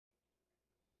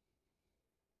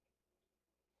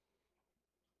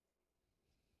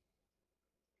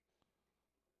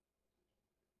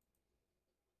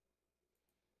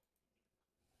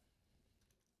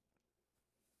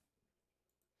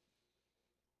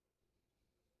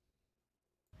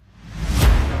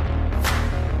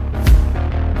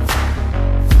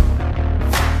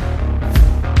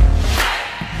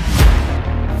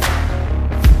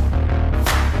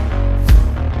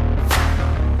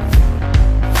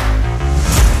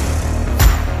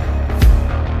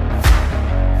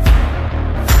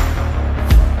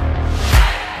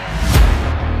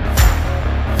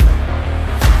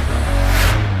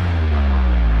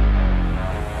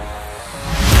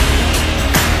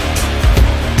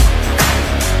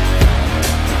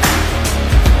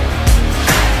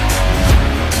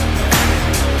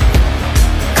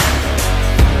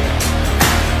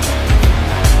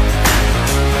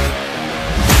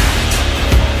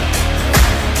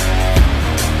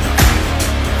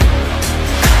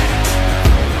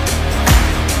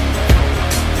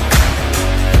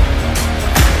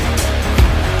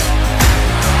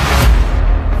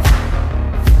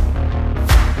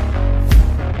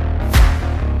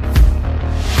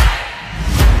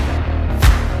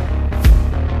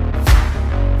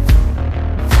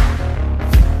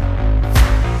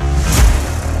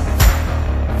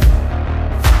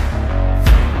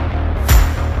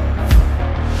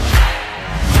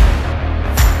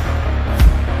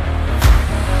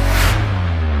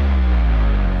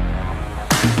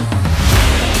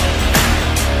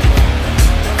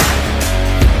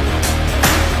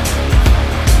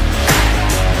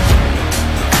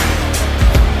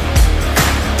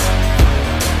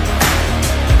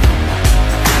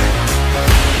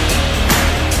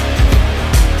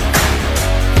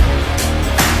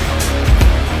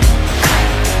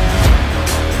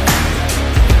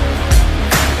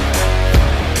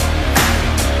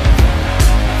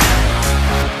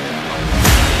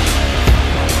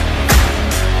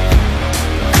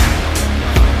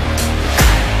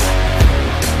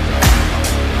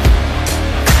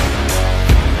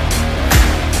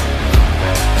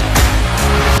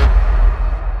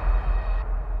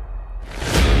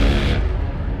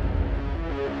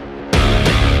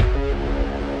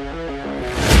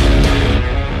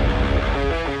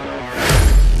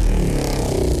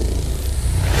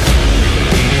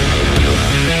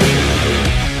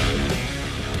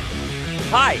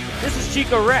is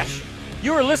Chico Resch.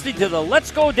 You are listening to the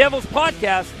Let's Go Devils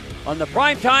podcast on the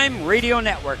Primetime Radio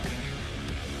Network.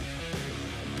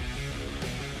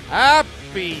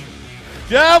 Happy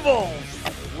Devils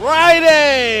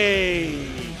Friday!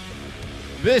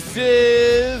 This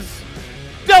is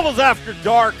Devils After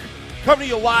Dark, coming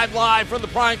to you live from the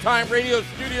Primetime Radio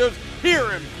studios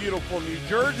here in beautiful New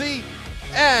Jersey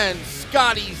and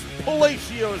Scotty's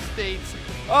Palatial Estates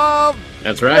of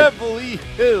Beverly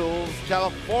Hills,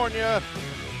 California.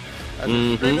 As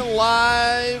we're streaming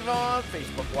live on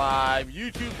Facebook Live,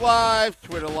 YouTube Live,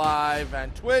 Twitter Live,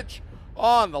 and Twitch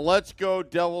on the Let's Go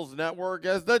Devils Network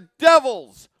as the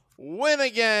Devils win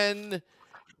again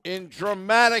in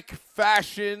dramatic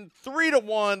fashion,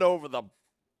 3-1 over the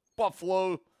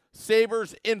Buffalo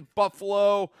Sabres in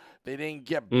Buffalo. They didn't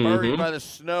get buried by the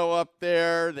snow up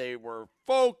there. They were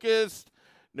focused,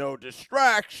 no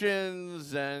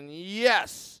distractions, and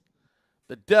yes,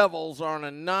 the Devils are on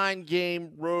a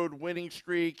 9-game road winning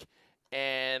streak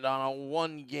and on a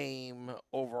 1-game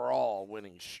overall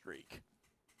winning streak.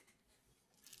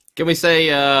 Can we say,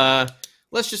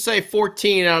 let's just say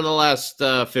 14 out of the last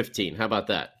 15. How about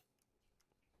that?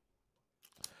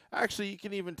 Actually, you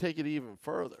can even take it even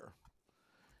further.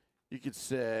 You could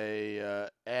say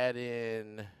add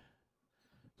in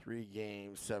 3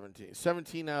 games, 17.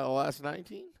 17 out of the last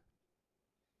 19?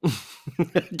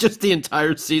 Just the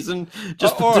entire season?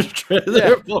 Just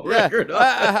their full record?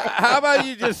 How about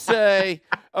you just say,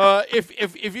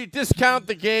 if you discount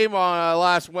the game on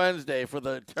last Wednesday for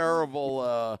the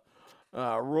terrible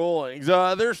rulings,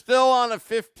 they're still on a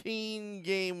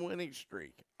 15-game winning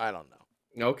streak. I don't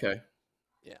know. Okay.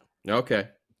 Yeah. Okay.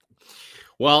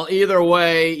 Well, either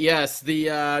way, yes,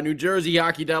 the New Jersey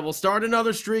Hockey Devils start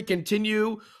another streak,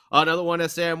 continue another one,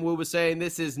 as Sam Wu was saying.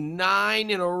 This is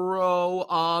 9 in a row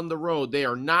on the road. They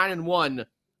are 9-1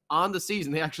 on the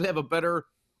season. They actually have a better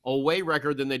away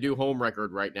record than they do home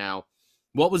record right now.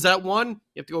 What was that one?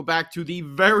 You have to go back to the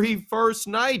very first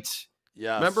night.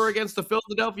 Yes. Remember against the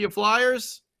Philadelphia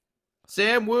Flyers?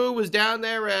 Sam Wu was down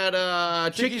there at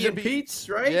Chickies and Pete's,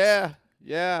 right?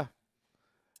 Yeah.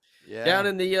 Down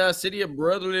in the city of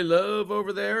brotherly love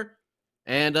over there.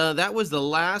 And that was the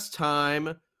last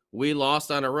time we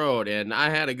lost on a road. And I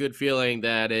had a good feeling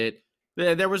that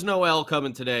there was no L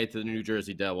coming today to the New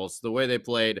Jersey Devils. The way they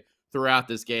played throughout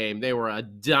this game, they were a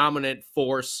dominant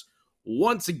force.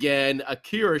 Once again,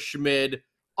 Akira Schmid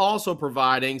also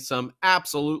providing some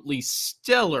absolutely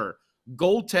stellar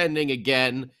goaltending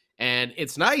again. And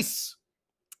it's nice.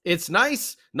 It's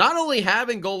nice not only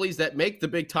having goalies that make the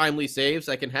big timely saves,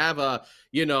 that can have a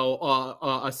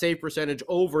save percentage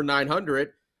over 900,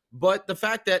 but the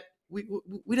fact that we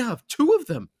now have 2 of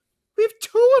them. We have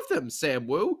 2 of them, Sam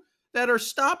Wu, that are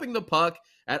stopping the puck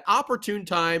at opportune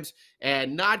times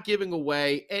and not giving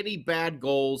away any bad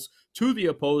goals to the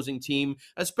opposing team,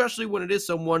 especially when it is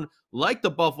someone like the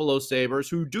Buffalo Sabres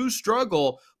who do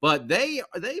struggle, but they've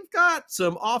got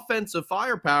some offensive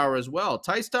firepower as well.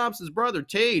 Tice Thompson's brother,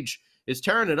 Tage, is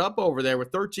tearing it up over there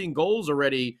with 13 goals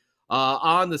already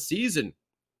on the season.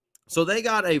 So they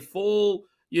got a full,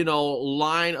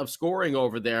 line of scoring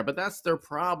over there, but that's their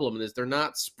problem, is they're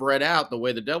not spread out the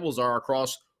way the Devils are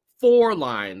across 4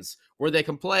 lines where they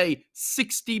can play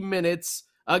 60 minutes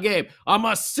a game. I'm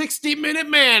a 60-minute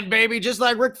man, baby, just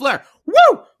like Ric Flair.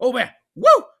 Woo! Oh, man.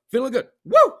 Woo! Feeling good.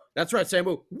 Woo! That's right, Sam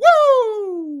Wu.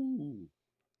 Woo!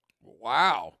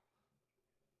 Wow,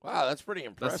 that's pretty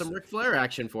impressive. That's some Ric Flair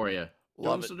action for you.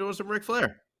 Love it. Doing some Ric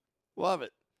Flair. Love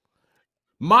it.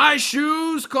 My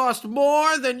shoes cost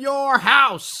more than your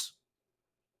house.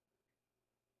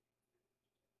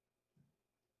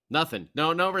 Nothing.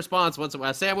 No response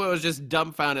whatsoever. Sam Wu was just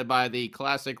dumbfounded by the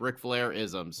classic Ric Flair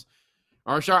isms.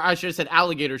 Or I should have said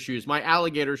alligator shoes. My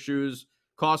alligator shoes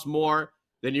cost more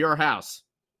than your house.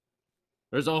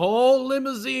 There's a whole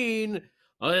limousine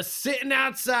sitting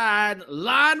outside,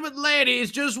 lined with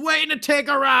ladies, just waiting to take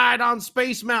a ride on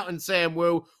Space Mountain, Sam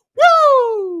Wu.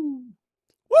 Woo!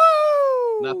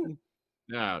 Woo! Nothing?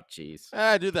 Oh, jeez.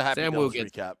 Do the Happy Devils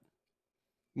recap.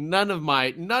 None of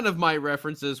my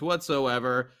references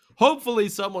whatsoever. Hopefully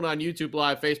someone on YouTube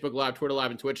Live, Facebook Live, Twitter Live,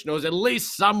 and Twitch knows at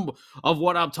least some of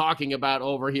what I'm talking about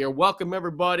over here. Welcome,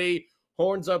 everybody.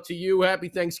 Horns up to you. Happy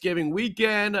Thanksgiving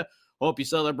weekend. Hope you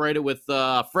celebrated with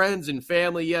friends and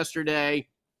family yesterday.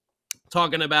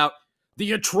 Talking about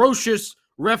the atrocious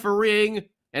refereeing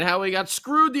and how we got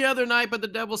screwed the other night, but the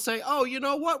Devils say, oh, you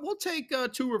know what? We'll take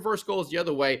 2 reverse goals the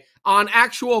other way on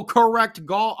actual correct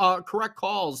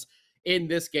calls in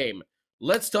this game.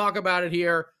 Let's talk about it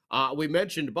here. We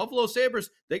mentioned Buffalo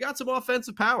Sabres. They got some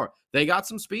offensive power. They got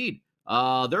some speed.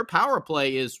 Their power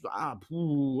play is,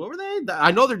 what were they?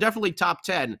 I know they're definitely top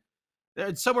 10.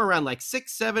 It's somewhere around like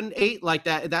 6, 7, 8, like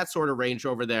that sort of range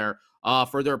over there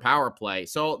for their power play.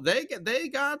 So they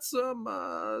got some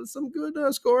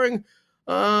good scoring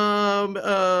forwards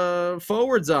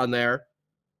on there.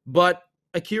 But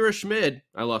Akira Schmid,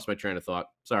 I lost my train of thought.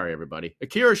 Sorry, everybody.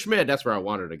 Akira Schmid, that's where I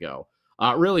wanted to go.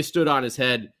 Really stood on his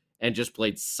head and just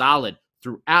played solid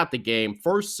throughout the game,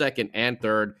 first, second, and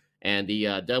third. And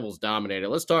the Devils dominated.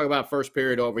 Let's talk about first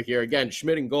period over here. Again,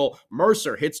 Schmid in goal.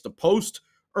 Mercer hits the post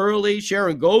early.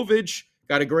 Sharon Govich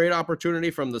got a great opportunity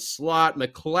from the slot.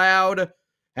 McLeod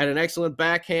had an excellent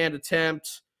backhand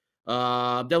attempt.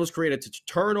 Devils created a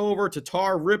turnover.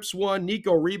 Tatar rips one.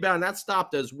 Nico rebound. That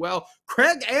stopped as well.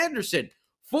 Craig Anderson,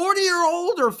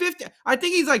 40-year-old or 50. I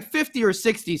think he's like 50 or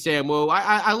 60, Samu.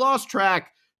 I lost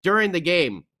track during the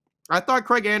game. I thought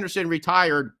Craig Anderson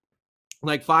retired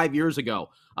like 5 years ago.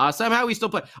 Somehow he still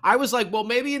played. I was like, well,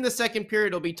 maybe in the second period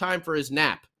it'll be time for his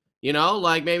nap.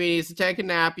 Like maybe he needs to take a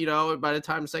nap, by the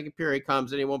time the second period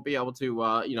comes and he won't be able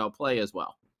to, play as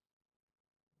well.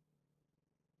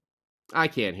 I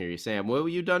can't hear you, Sam. Well,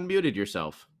 you done muted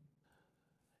yourself.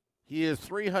 He is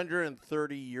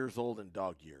 330 years old in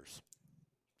dog years.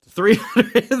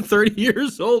 330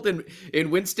 years old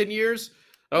in Winston years?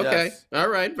 Okay. Yes. All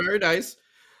right. Very nice.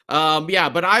 Yeah,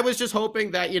 but I was just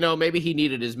hoping that, maybe he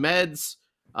needed his meds.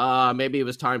 Maybe it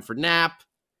was time for nap.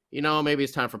 Maybe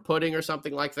it's time for pudding or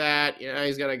something like that.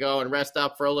 He's going to go and rest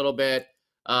up for a little bit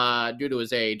due to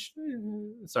his age.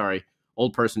 Sorry,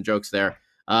 old person jokes there.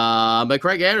 But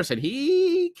Craig Anderson,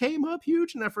 he came up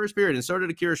huge in that first period, and so did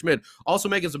Akira Schmid. Also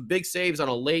making some big saves on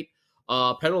a late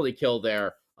penalty kill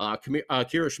there.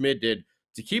 Akira Schmid did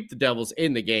to keep the Devils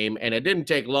in the game, and it didn't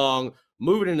take long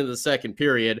moving into the second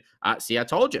period. See, I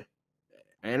told you.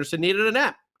 Anderson needed a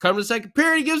nap. Come to the second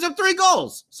period, he gives up 3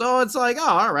 goals. So it's like, oh,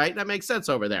 all right, that makes sense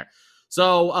over there.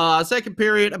 So second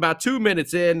period, about 2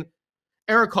 minutes in,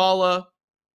 Eric Halla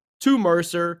to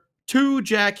Mercer, to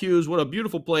Jack Hughes. What a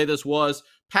beautiful play this was.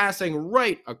 Passing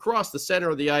right across the center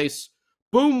of the ice.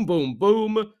 Boom, boom,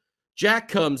 boom. Jack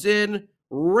comes in,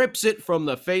 rips it from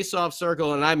the face-off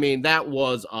circle, and I mean, that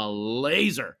was a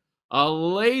laser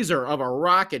of a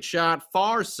rocket shot,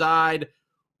 far side.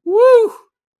 Woo!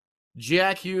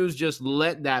 Jack Hughes just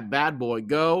let that bad boy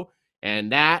go,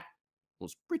 and that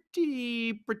was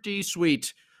pretty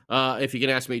sweet. If you can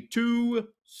ask me, too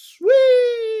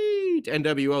sweet,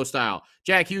 NWO style.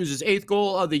 Jack Hughes' 8th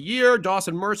goal of the year.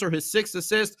 Dawson Mercer, his 6th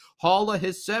assist. Halla,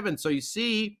 his 7th. So you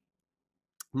see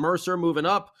Mercer moving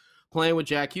up, playing with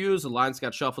Jack Hughes. The lines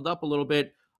got shuffled up a little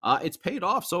bit. It's paid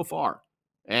off so far.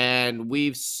 And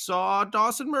we've saw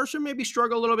Dawson Mercer maybe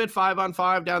struggle a little bit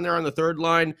 5-on-5 down there on the third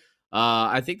line.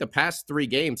 I think the past 3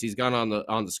 games he's gone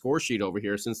on the score sheet over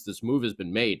here since this move has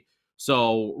been made.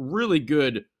 So really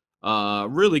good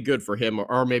for him,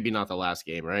 or maybe not the last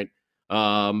game, right?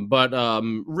 But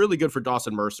really good for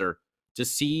Dawson Mercer to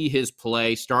see his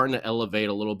play starting to elevate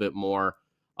a little bit more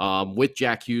with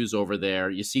Jack Hughes over there.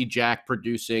 You see Jack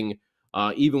producing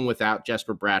even without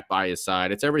Jesper Bratt by his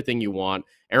side. It's everything you want.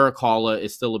 Eric Halla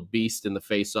is still a beast in the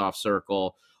face-off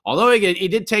circle. Although he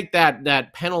did take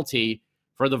that penalty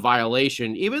for the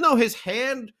violation, even though his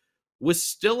hand was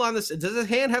still on this. Does his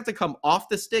hand have to come off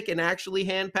the stick and actually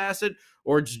hand pass it?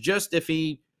 Or it's just if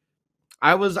he...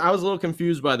 I was a little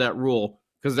confused by that rule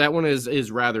because that one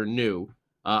is rather new.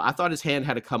 I thought his hand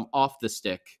had to come off the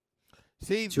stick.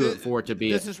 See, for it to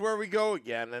be. This is where we go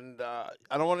again, and I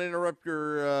don't want to interrupt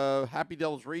your Happy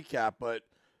Devils recap, but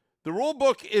the rule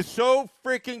book is so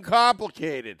freaking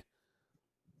complicated.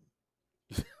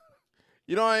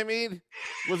 You know what I mean?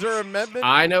 Was there an amendment?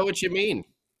 I know what you mean.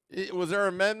 Was there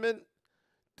an amendment?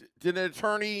 Did an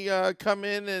attorney come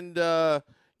in and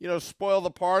spoil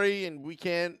the party, and we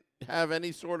can't have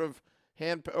any sort of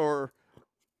hand or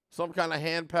some kind of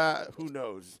hand pat? Who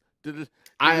knows?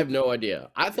 I have no idea.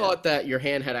 I thought that your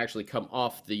hand had actually come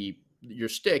off your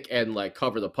stick and like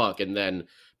cover the puck, and then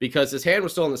because his hand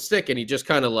was still on the stick and he just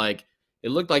kind of like it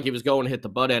looked like he was going to hit the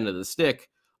butt end of the stick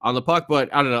on the puck,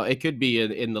 but I don't know. It could be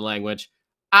in the language.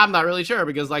 I'm not really sure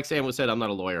because, like Sam was said, I'm not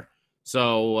a lawyer.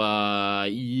 So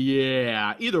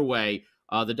yeah. Either way,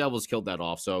 the Devils killed that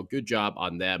off. So good job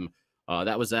on them.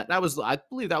 That was I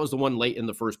believe that was the one late in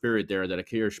the first period there that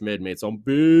Akira Schmid made some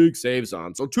big saves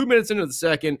on. So 2 minutes into the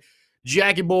second,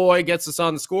 Jackie Boy gets us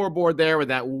on the scoreboard there with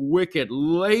that wicked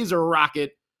laser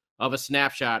rocket of a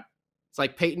snapshot. It's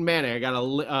like Peyton Manning. I got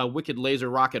a wicked laser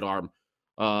rocket arm.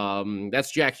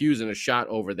 That's Jack Hughes in a shot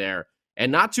over there.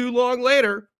 And not too long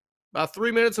later, about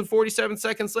 3 minutes and 47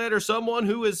 seconds later, someone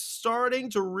who is starting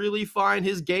to really find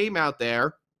his game out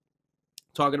there,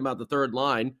 talking about the third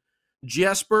line,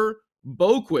 Jesper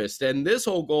Boquist. And this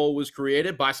whole goal was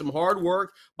created by some hard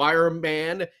work by our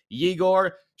man,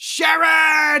 Yegor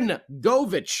Sharangovich.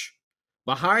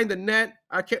 Behind the net,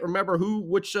 I can't remember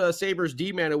which Sabres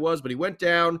D-man it was, but he went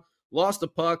down, lost the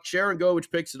puck.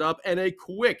 Sharangovich picks it up, and a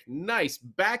quick, nice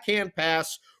backhand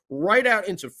pass right out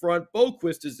into front.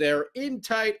 Boquist is there, in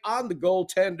tight on the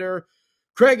goaltender,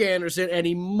 Craig Anderson, and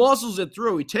he muscles it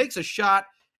through. He takes a shot,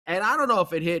 and I don't know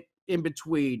if it hit in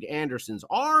between Anderson's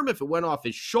arm, if it went off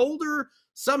his shoulder.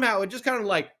 Somehow it just kind of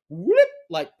like, whoop,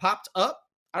 like popped up.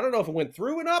 I don't know if it went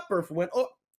through and up or if it went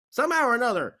up. Somehow or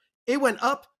another, it went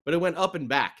up, but it went up and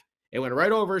back. It went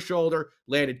right over his shoulder,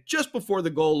 landed just before the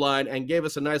goal line, and gave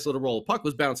us a nice little roll. The puck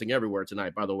was bouncing everywhere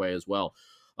tonight, by the way, as well.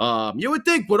 You would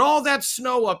think with all that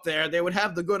snow up there, they would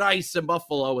have the good ice in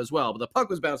Buffalo as well, but the puck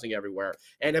was bouncing everywhere,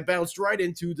 and it bounced right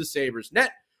into the Sabres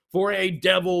net for a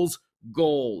Devils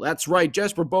goal. That's right,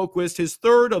 Jesper Boquist, his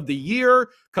third of the year,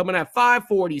 coming at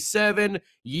 .547.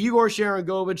 Yegor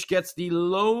Sharangovich gets the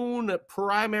lone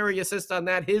primary assist on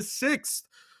that, his sixth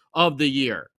of the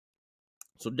year.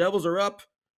 So Devils are up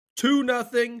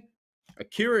 2-0.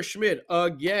 Akira Schmidt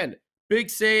again. Big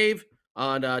save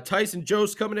on Tyson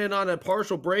Jost coming in on a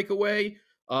partial breakaway.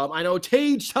 I know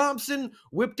Tage Thompson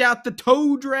whipped out the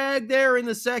toe drag there in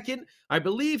the second. I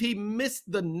believe he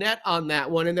missed the net on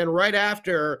that one. And then right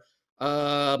after,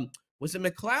 was it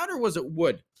McLeod or was it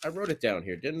Wood? I wrote it down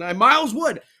here, didn't I? Miles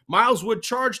Wood. Miles Wood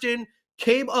charged in,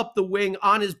 came up the wing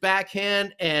on his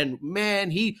backhand, and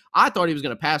man, I thought he was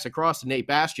going to pass across to Nate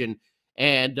Bastian,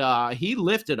 and he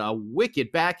lifted a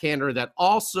wicked backhander that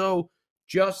also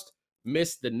just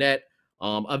missed the net.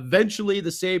 Eventually,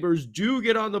 the Sabres do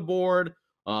get on the board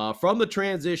from the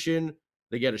transition.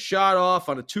 They get a shot off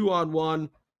on a 2-on-1.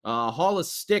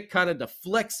 Hollis' stick kind of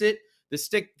deflects it. The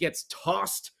stick gets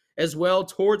tossed as well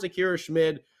towards Akira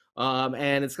Schmid,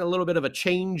 and it's got a little bit of a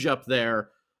change up there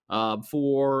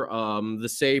for the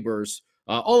Sabres.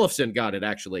 Olofsson got it,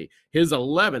 actually. His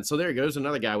 11th. So there goes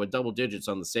another guy with double digits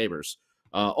on the Sabres.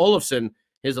 Olofsson,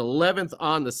 his 11th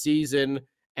on the season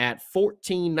at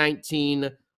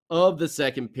 14-19 of the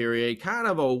second period. Kind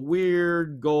of a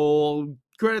weird goal.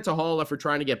 Credit to Haula for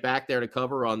trying to get back there to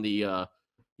cover on the,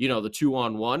 the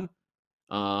 2-on-1.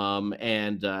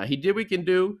 And he did what he can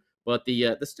do, but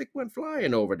the stick went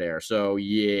flying over there. So,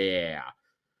 yeah.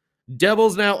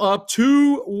 Devils now up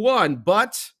 2-1,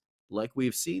 but like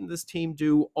we've seen this team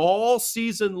do all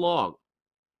season long,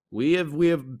 we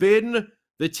have been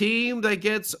the team that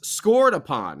gets scored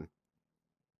upon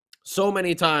so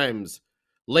many times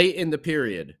late in the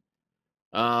period.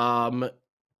 Now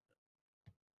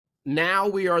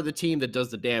we are the team that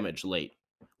does the damage late.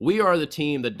 We are the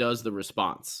team that does the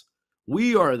response.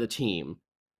 We are the team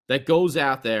that goes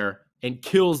out there and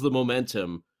kills the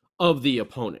momentum of the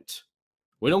opponent.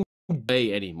 We don't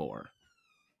play anymore.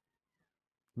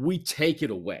 We take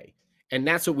it away. And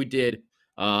that's what we did.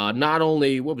 Not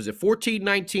only,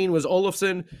 14-19 was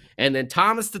Olofsson, and then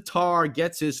Thomas Tatar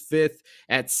gets his fifth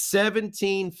at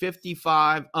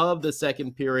 17:55 of the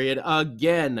second period.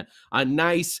 Again, a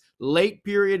nice late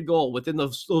period goal within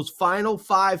those final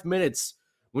 5 minutes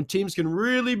when teams can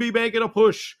really be making a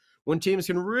push, when teams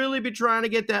can really be trying to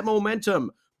get that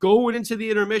momentum going into the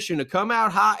intermission to come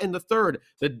out hot in the third.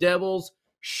 The Devils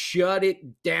shut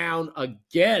it down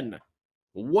again.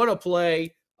 What a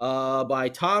play by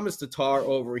Thomas Tatar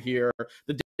over here.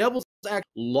 The Devils actually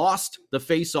lost the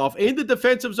faceoff in the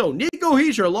defensive zone. Nico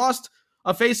Hischier lost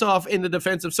a faceoff in the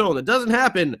defensive zone. That doesn't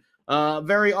happen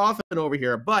very often over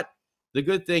here. But the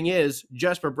good thing is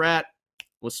Jesper Bratt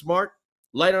was smart,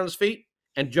 light on his feet,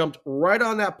 and jumped right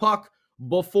on that puck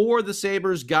before the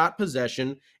Sabres got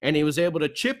possession, and he was able to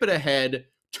chip it ahead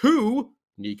to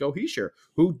Nico Hischier,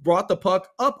 who brought the puck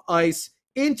up ice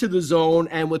into the zone,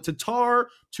 and with Tatar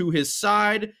to his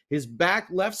side, his back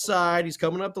left side, he's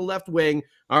coming up the left wing.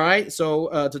 All right, so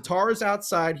Tatar is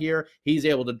outside here. He's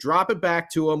able to drop it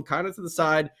back to him, kind of to the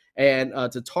side, and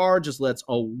Tatar just lets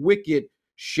a wicked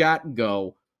shot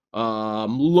go.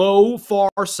 Low far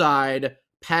side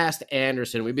past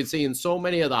Anderson. We've been seeing so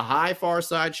many of the high far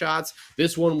side shots.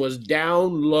 This one was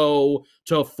down low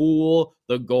to fool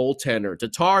the goaltender.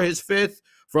 Tatar, his fifth.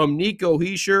 From Nico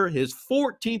Hischier, his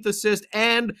 14th assist,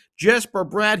 and Jesper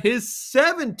Bratt, his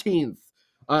 17th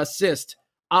assist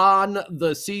on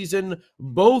the season.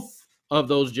 Both of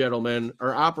those gentlemen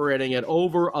are operating at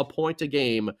over a point a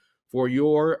game for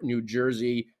your New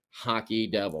Jersey Hockey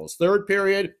Devils. Third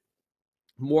period,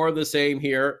 more of the same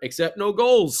here, except no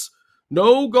goals.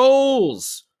 No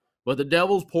goals. But the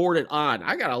Devils poured it on.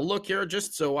 I got to look here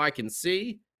just so I can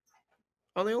see.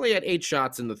 Well, they only had 8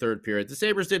 shots in the third period. The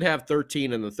Sabres did have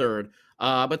 13 in the third.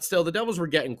 But still, the Devils were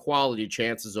getting quality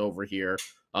chances over here.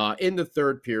 in the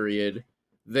third period.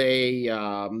 They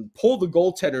pulled the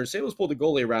goaltender. St. Louis pulled the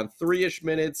goalie around 3-ish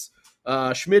minutes.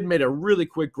 Schmid made a really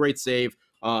quick, great save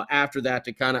after that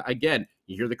to kind of, again,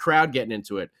 you hear the crowd getting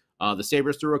into it. The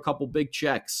Sabres threw a couple big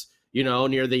checks,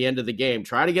 near the end of the game.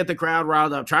 Try to get the crowd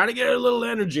riled up. Try to get a little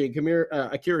energy.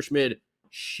 Akira Schmid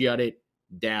shut it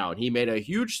down. He made a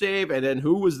huge save, and then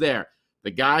who was there?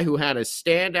 The guy who had a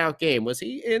standout game. Was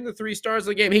he in the 3 stars of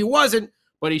the game? He wasn't,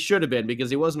 but he should have been because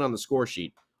he wasn't on the score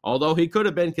sheet. Although he could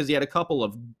have been because he had a couple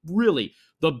of really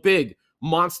the big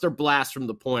monster blasts from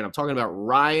the point. I'm talking about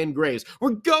Ryan Graves.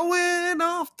 We're going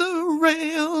off the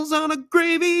rails on a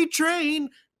gravy train.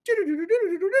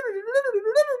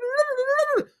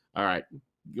 All right.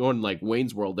 Going like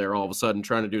Wayne's World there all of a sudden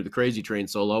trying to do the crazy train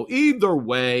solo. Either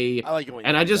way. I like it when you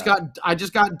and do I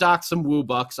just got docked some woo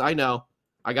bucks. I know.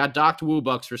 I got docked woo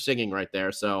bucks for singing right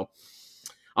there. So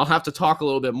I'll have to talk a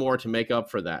little bit more to make up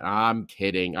for that. I'm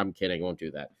kidding. I won't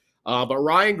do that. But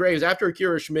Ryan Graves, after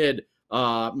Akira Schmid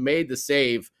made the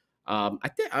save, I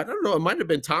don't know, it might have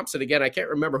been Thompson again. I can't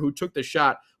remember who took the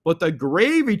shot, but the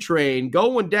gravy train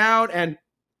going down and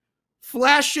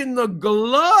flashing the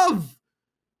glove.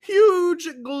 Huge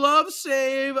glove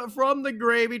save from the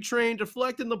gravy train,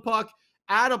 deflecting the puck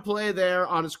out of play there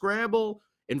on a scramble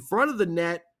in front of the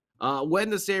net when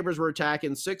the Sabres were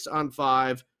attacking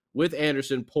 6-on-5 with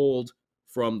Anderson pulled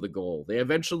from the goal. They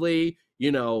eventually,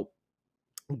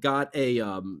 got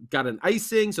an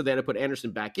icing, so they had to put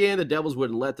Anderson back in. The Devils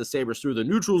wouldn't let the Sabres through the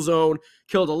neutral zone,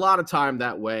 killed a lot of time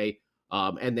that way,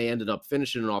 and they ended up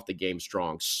finishing off the game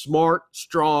strong. Smart,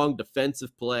 strong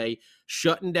defensive play,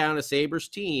 shutting down a Sabres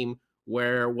team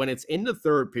where when it's in the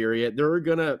third period, they're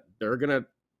gonna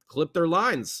clip their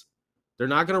lines. They're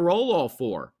not gonna roll all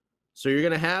 4. So you're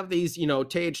gonna have these,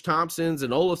 Tage Thompsons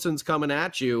and Olofssons coming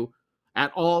at you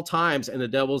at all times, and the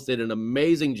Devils did an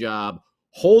amazing job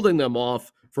holding them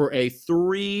off for a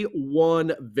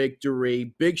 3-1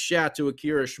 victory. Big shout to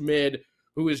Akira Schmid,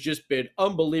 who has just been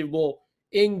unbelievable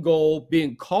in goal,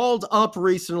 being called up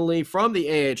recently from the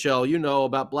AHL. You know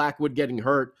about Blackwood getting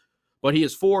hurt, but he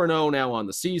is 4-0 now on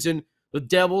the season. The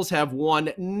Devils have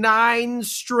won 9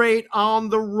 straight on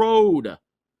the road.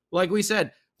 Like we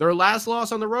said, their last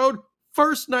loss on the road,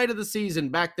 first night of the season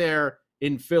back there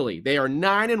in Philly. They are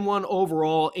 9-1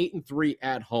 overall, 8-3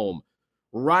 at home.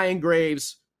 Ryan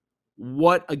Graves,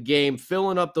 what a game,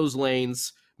 filling up those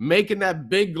lanes, making that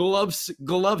big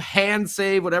glove hand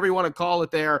save, whatever you want to call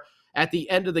it there, at the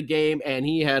end of the game, and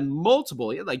he had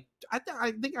multiple,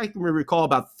 I think I can recall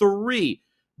about 3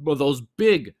 of those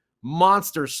big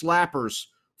monster slappers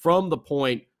from the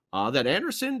point that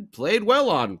Anderson played well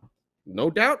on.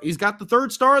 No doubt, he's got the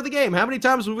 3rd star of the game. How many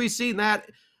times have we seen that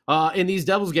in these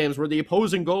Devils games where the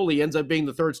opposing goalie ends up being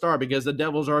the 3rd star because the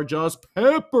Devils are just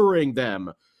peppering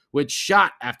them with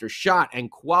shot after shot and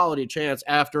quality chance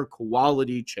after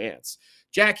quality chance.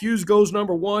 Jack Hughes goes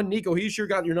number 1. Nico Hischier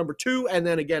got your number 2. And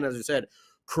then again, as I said,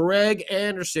 Craig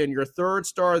Anderson, your 3rd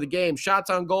star of the game. Shots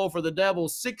on goal for the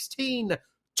Devils,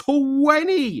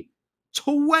 16-20.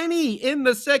 20 in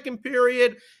the second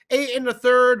period, 8 in the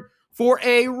third for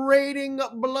a Raining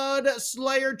Blood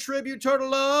Slayer tribute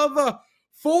total of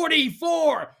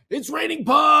 44. It's raining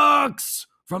pucks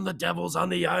from the Devils on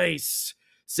the ice.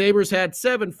 Sabres had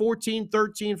 7, 14,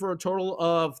 13 for a total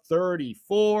of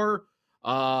 34.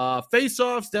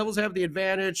 Face-offs, Devils have the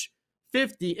advantage,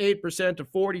 58% to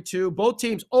 42. Both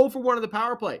teams 0 for 1 of the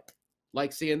power play.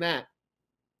 Like seeing that.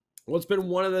 What's been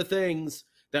one of the things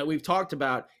that we've talked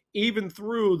about, even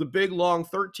through the big, long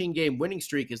 13-game winning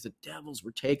streak, is the Devils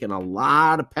were taking a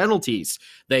lot of penalties.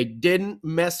 They didn't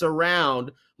mess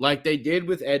around like they did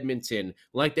with Edmonton,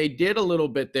 like they did a little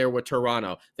bit there with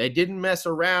Toronto. They didn't mess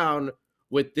around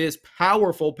with this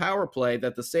powerful power play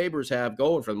that the Sabres have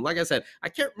going for them. Like I said, I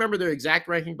can't remember their exact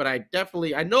ranking, but I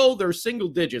know they're single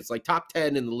digits, like top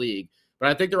 10 in the league, but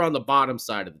I think they're on the bottom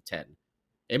side of the 10.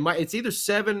 It's either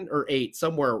 7 or 8,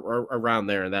 somewhere around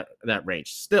there in that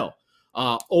range. Still,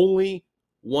 only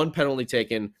 1 penalty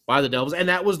taken by the Devils, and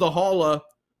that was the Haula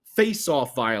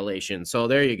face-off violation. So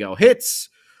there you go. Hits.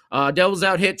 Devils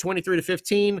out hit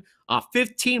 23-15.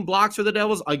 15 blocks for the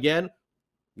Devils. Again,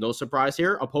 no surprise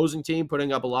here. Opposing team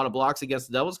putting up a lot of blocks against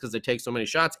the Devils because they take so many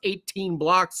shots. 18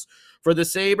 blocks for the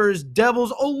Sabres.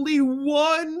 Devils only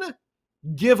 1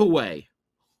 giveaway.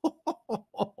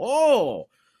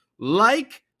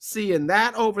 Like seeing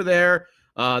that over there.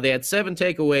 They had 7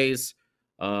 takeaways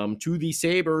to the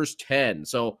Sabres 10.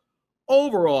 So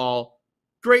overall,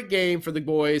 great game for the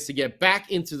boys to get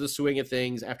back into the swing of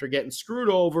things after getting screwed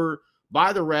over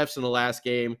by the refs in the last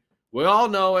game. We all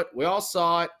know it. We all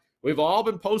saw it. We've all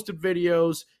been posted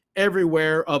videos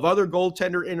everywhere, of other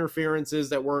goaltender interferences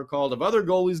that weren't called, of other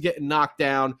goalies getting knocked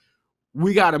down.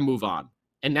 We got to move on.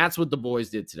 And that's what the boys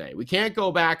did today. We can't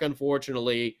go back,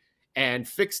 unfortunately, and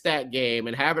fix that game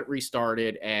and have it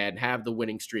restarted and have the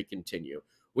winning streak continue.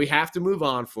 We have to move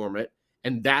on from it,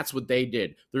 and that's what they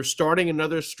did. They're starting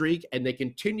another streak, and they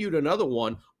continued another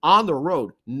one on the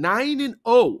road.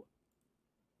 9-0.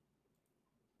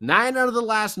 9 out of the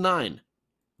last 9.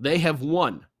 They have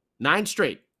won 9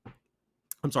 straight.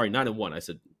 I'm sorry, 9-1. I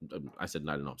said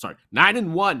 9-0. I'm sorry,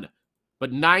 9-1,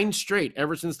 but 9 straight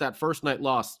ever since that first night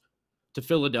loss to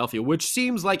Philadelphia, which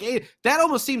seems like that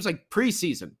almost seems like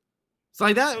preseason. It's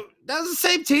like that was the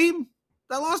same team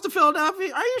that lost to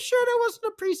Philadelphia. Are you sure that wasn't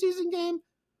a preseason game?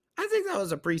 I think that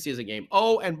was a preseason game.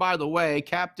 Oh, and by the way,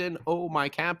 my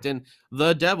captain,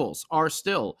 the Devils are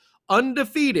still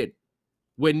undefeated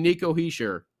when Nico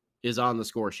Hischier is on the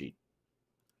score sheet,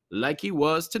 like he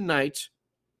was tonight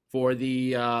for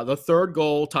the third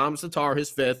goal. Thomas Tatar,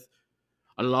 his 5th,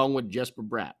 along with Jesper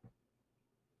Bratt.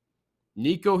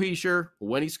 Nico Hischier,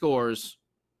 when he scores,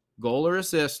 goal or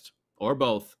assist, or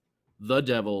both, the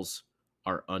Devils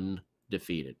are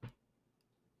undefeated.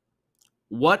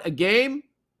 What a game.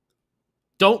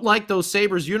 Don't like those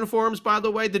Sabres uniforms, by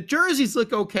the way. The jerseys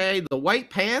look okay. The white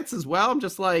pants as well. I'm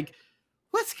just like,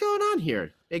 what's going on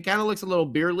here? It kind of looks a little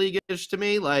beer league-ish to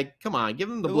me. Like, come on, give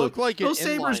them the blue. Look like those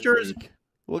Sabres jerseys.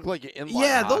 Look like an inline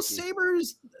Yeah, hockey. those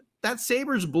Sabres. That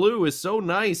Sabres blue is so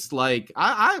nice. Like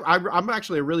I'm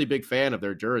actually a really big fan of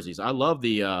their jerseys. I love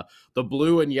the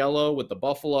blue and yellow with the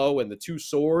buffalo and the 2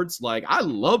 swords. Like, I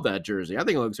love that jersey. I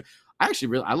think it looks.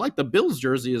 I like the Bills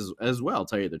jersey as well.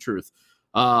 Tell you the truth.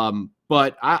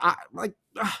 But I like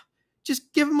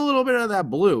just give them a little bit of that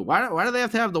blue. Why do they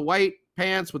have to have the white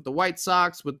pants with the white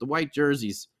socks with the white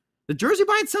jerseys? The jersey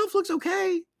by itself looks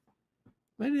okay,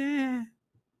 but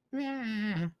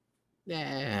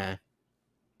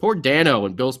Poor Dano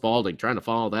and Bill Spaulding trying to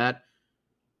follow that.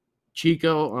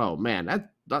 Chico, oh man,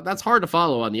 that's hard to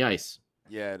follow on the ice.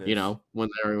 Yeah, it is. You know, when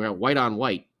they're white on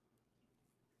white.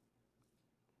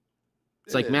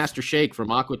 It's like Master Shake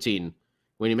from Aqua Teen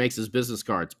when he makes his business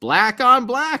cards. Black on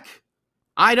black.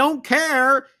 I don't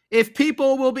care if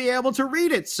people will be able to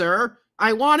read it, sir.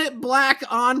 I want it black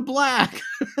on black.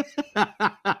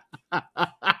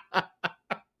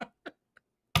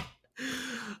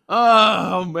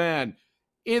 Oh, man.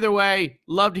 Either way,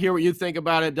 love to hear what you think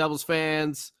about it, Devils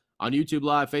fans, on YouTube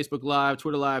Live, Facebook Live,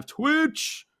 Twitter Live,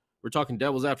 Twitch. We're talking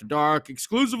Devils After Dark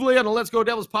exclusively on the Let's Go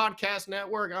Devils Podcast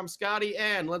Network. I'm Scotty,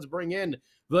 and let's bring in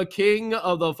the king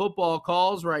of the football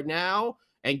calls right now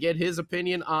and get his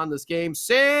opinion on this game.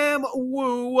 Sam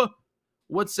Woo,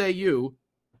 what say you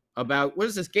about, what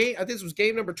is this game? I think this was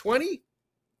game number 20?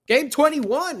 Game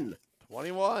 21.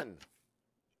 21.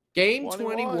 Game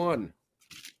 21.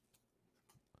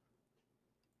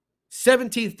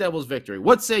 17th Devils victory.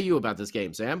 What say you about this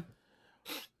game, Sam?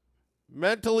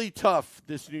 Mentally tough,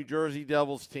 this New Jersey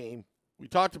Devils team. We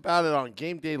talked about it on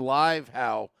Game Day Live,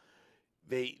 how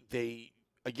they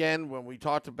again, when we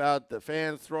talked about the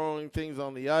fans throwing things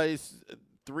on the ice,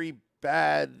 3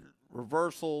 bad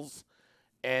reversals,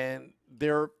 and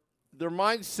their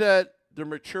mindset, their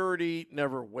maturity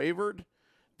never wavered.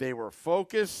 They were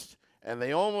focused, and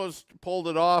they almost pulled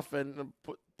it off and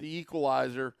put the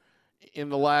equalizer in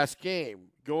the last game.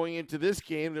 Going into this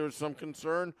game, there was some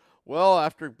concern. Well,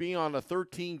 after being on a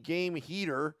 13-game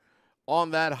heater on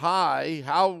that high,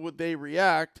 how would they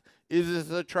react? Is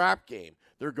this a trap game?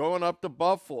 They're going up to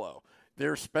Buffalo.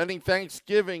 They're spending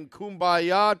Thanksgiving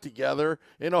kumbaya together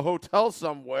in a hotel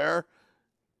somewhere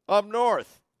up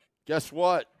north. Guess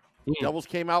what? Devils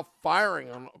came out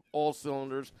firing on all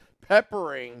cylinders,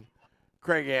 peppering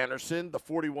Craig Anderson, the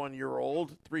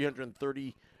 41-year-old,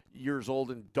 330 years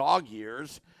old in dog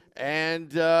years,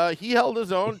 and he held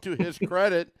his own to his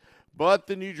credit, but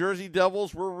the New Jersey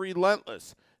Devils were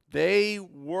relentless. They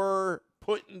were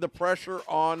putting the pressure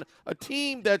on a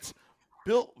team that's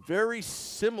built very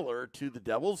similar to the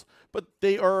Devils, but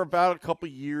they are about a couple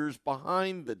years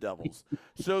behind the Devils.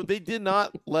 So they did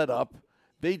not let up.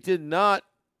 They did not.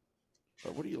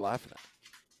 What are you laughing at?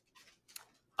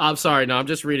 I'm sorry. No, I'm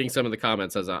just reading some of the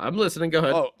comments as I'm listening. Go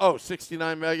ahead. Oh,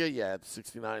 69 mega? Yeah,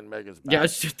 69 megas back. Yeah,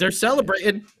 they're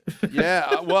celebrating.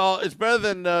 Yeah, well, it's better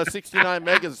than 69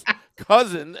 megas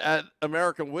cousin at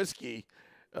American Whiskey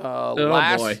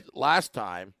last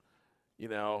time. You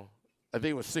know, I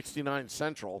think it was 69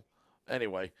 Central.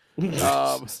 Anyway.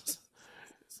 But,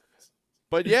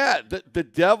 yeah, the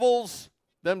Devils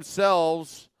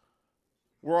themselves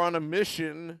were on a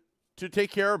mission to take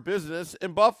care of business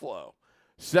in Buffalo.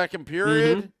 Second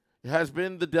period has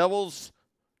been the Devils'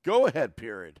 go-ahead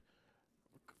period.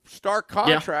 stark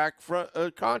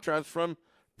contrast from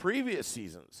previous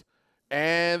seasons.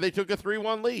 And they took a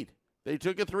 3-1 lead.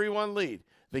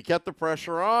 They kept the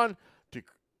pressure on.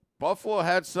 Buffalo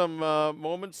had some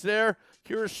moments there.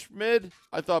 Kira Schmid,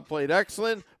 I thought, played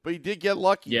excellent, but he did get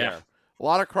lucky there. A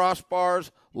lot of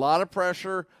crossbars, a lot of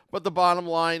pressure, but the bottom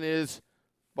line is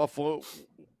Buffalo,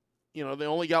 they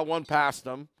only got one past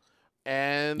them,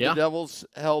 and the Devils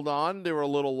held on. They were a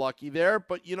little lucky there,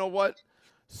 but you know what?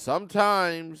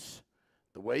 Sometimes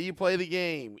the way you play the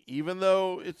game, even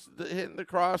though it's hitting the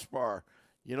crossbar,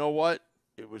 you know what?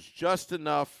 It was just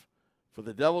enough for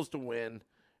the Devils to win,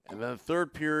 and then the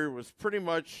third period was pretty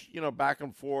much, back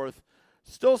and forth.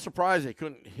 Still surprised they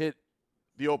couldn't hit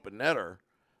the open netter.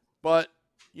 But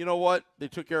you know what? They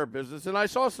took care of business. And I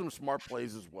saw some smart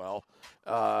plays as well.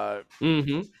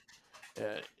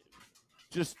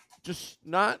 Just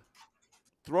not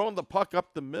throwing the puck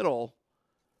up the middle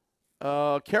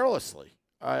carelessly.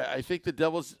 I think the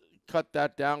Devils cut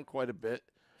that down quite a bit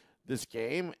this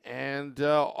game. And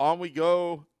on we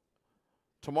go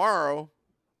tomorrow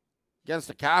against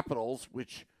the Capitals,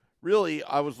 which really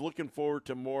I was looking forward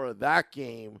to more of that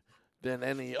game than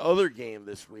any other game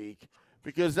this week,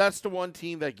 because that's the one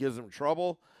team that gives them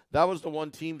trouble. That was the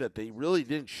one team that they really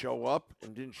didn't show up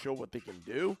and didn't show what they can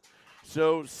do.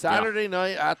 So Saturday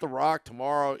night at the Rock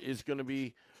tomorrow is going to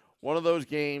be one of those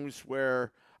games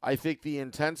where I think the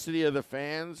intensity of the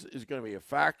fans is going to be a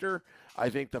factor. I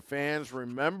think the fans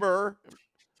remember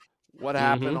what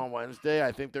happened on Wednesday.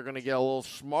 I think they're going to get a little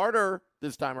smarter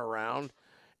this time around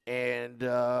and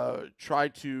try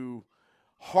to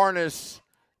harness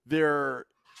their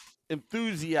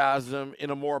enthusiasm in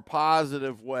a more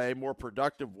positive way, more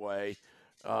productive way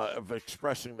of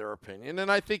expressing their opinion.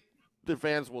 And I think the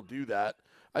fans will do that.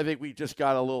 I think we just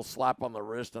got a little slap on the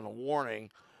wrist and a warning,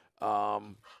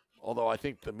 although I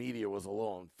think the media was a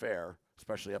little unfair,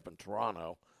 especially up in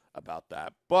Toronto, about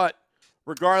that. But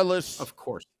regardless, of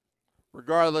course,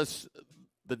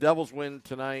 the Devils win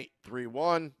tonight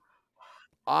 3-1.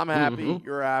 I'm happy.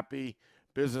 You're happy.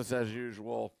 Business as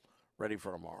usual. Ready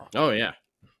for tomorrow. Oh, yeah.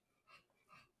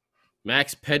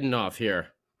 Max Pedenoff here.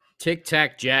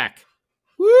 Tic-tac Jack.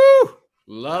 Woo!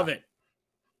 Love it.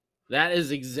 That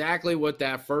is exactly what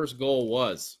that first goal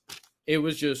was. It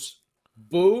was just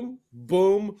boom,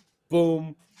 boom,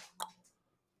 boom,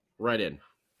 right in.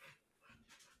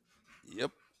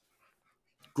 Yep.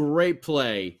 Great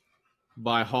play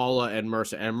by Halla and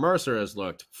Mercer. And Mercer has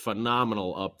looked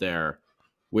phenomenal up there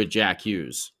with Jack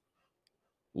Hughes.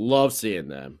 Love seeing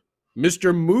them.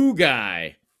 Mr. Moo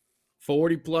Guy,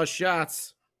 40-plus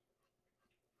shots.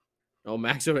 Oh,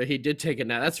 Max, he did take a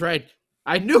nap. That's right.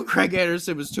 I knew Craig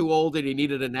Anderson was too old and he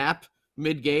needed a nap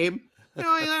mid-game. He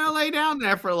lay down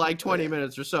there for like 20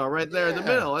 minutes or so right there in the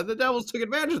middle. And the Devils took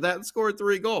advantage of that and scored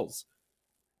 3 goals.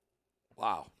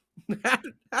 Wow.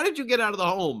 How did you get out of the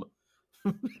home,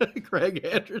 Craig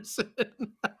Anderson?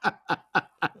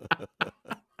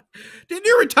 Didn't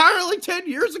you retire like 10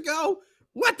 years ago?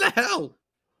 What the hell?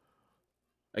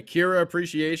 Akira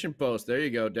appreciation post. There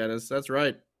you go, Dennis. That's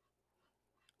right.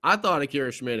 I thought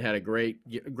Akira Schmid had a great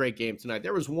game tonight.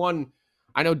 There was one,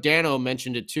 I know Dano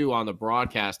mentioned it too on the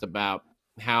broadcast about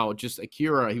how just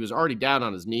Akira, he was already down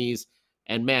on his knees,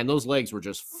 and man, those legs were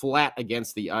just flat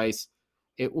against the ice.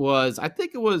 It might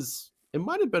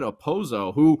have been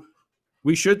Opozo, who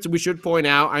we should point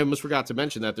out, I almost forgot to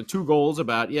mention that the 2 goals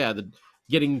about, the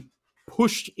getting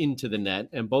pushed into the net,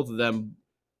 and both of them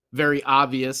very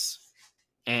obvious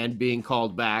and being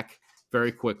called back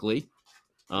very quickly.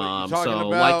 So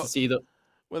like to see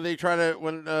when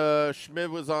Schmid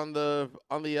was on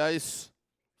the ice,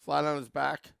 flat on his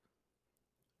back.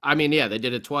 I mean, yeah, they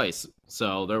did it twice.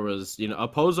 So there was,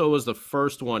 Opozo was the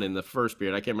first one in the first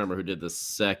period. I can't remember who did the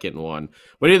second one,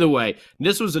 but either way,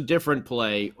 this was a different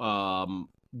play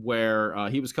where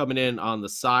he was coming in on the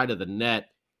side of the net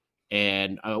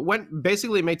and went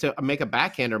basically make a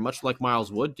backhander, much like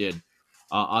Miles Wood did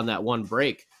on that one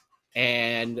break.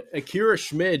 And Akira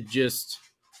Schmid just,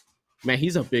 man,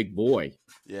 he's a big boy.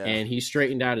 Yeah. And he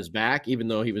straightened out his back, even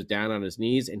though he was down on his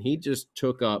knees, and he just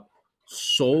took up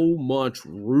so much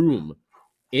room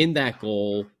in that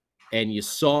goal. And you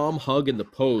saw him hugging the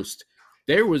post.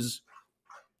 There was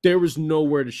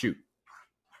nowhere to shoot.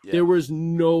 Yeah. There was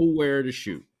nowhere to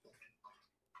shoot.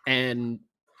 And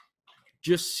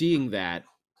just seeing that,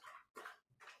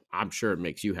 I'm sure it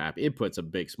makes you happy. It puts a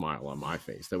big smile on my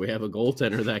face that we have a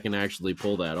goaltender that can actually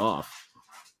pull that off.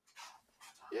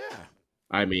 Yeah.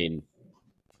 I mean,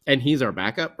 and he's our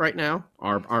backup right now.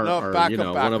 Backup.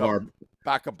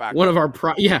 One of our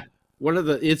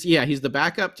he's the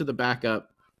backup to the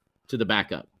backup to the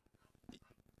backup.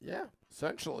 Yeah,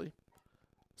 essentially.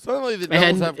 Suddenly the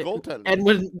Devils have goaltenders. And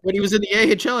when he was in the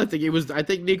AHL, I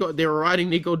think they were riding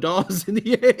Nico Dawes in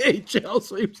the AHL,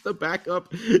 so he was the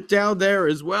backup down there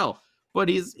as well. But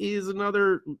he's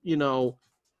another,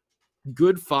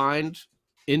 good find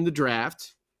in the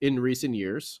draft in recent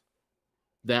years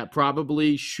that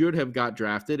probably should have got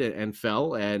drafted and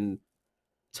fell, and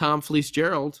Tom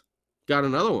Fleece-Gerald got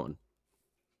another one.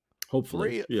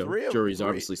 Hopefully, jury's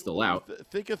obviously still out.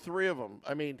 Think of three of them.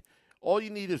 I mean, all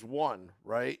you need is one,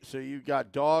 right? So you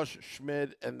got Dawes,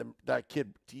 Schmidt, and that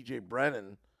kid TJ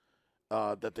Brennan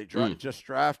that they just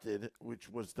drafted, which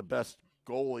was the best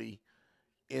goalie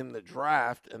in the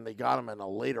draft, and they got him in a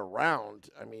later round.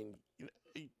 I mean,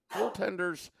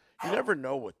 goaltenders, you never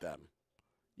know with them.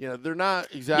 They're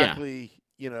not exactly,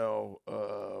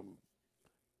 a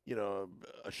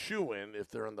shoo-in if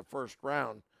they're in the first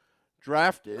round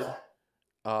drafted.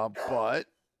 But,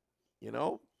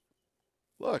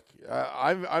 look,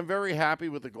 I'm very happy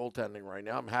with the goaltending right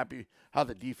now. I'm happy how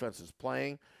the defense is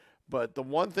playing. But the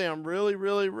one thing I'm really,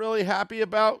 really, really happy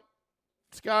about,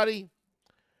 Scotty,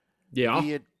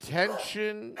 the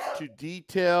attention to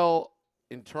detail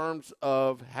in terms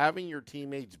of having your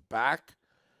teammates back.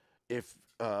 If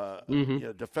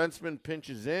defenseman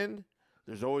pinches in,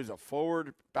 there's always a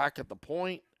forward back at the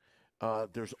point.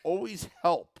 There's always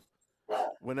help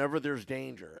whenever there's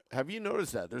danger. Have you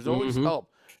noticed that? There's always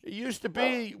help. It used to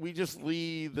be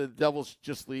the Devils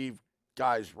just leave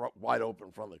guys wide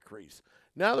open from the crease.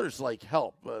 Now there's like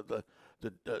help. The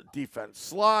defense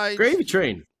slides. Gravy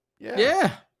train.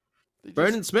 Yeah.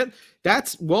 Brendan Smith.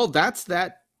 That's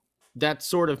that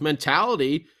sort of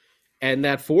mentality and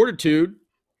that fortitude.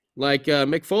 Like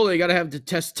Mick Foley, you got to have the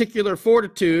testicular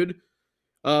fortitude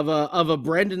of a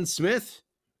Brendan Smith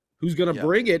who's going to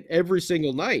bring it every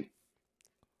single night,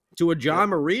 to a John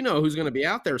Marino who's going to be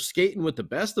out there skating with the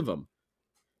best of them.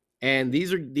 And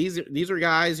these are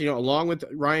guys, along with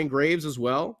Ryan Graves as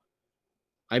well.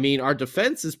 I mean, our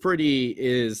defense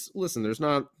listen, there's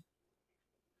not.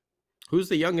 Who's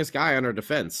the youngest guy on our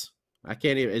defense? I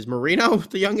can't even. Is Marino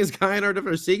the youngest guy on our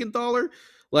defense? Siegenthaler?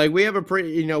 Like, we have a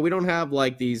pretty, we don't have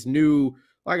like these new,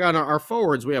 like on our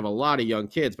forwards, we have a lot of young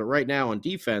kids, but right now on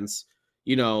defense,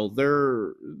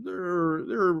 they're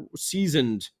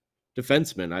seasoned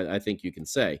defensemen, I think you can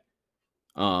say.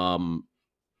 Right?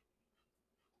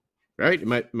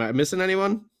 Am I missing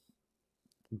anyone?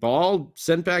 Ball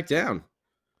sent back down.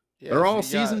 Yeah, they're all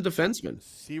seasoned defensemen.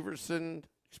 Severson,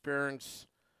 experience.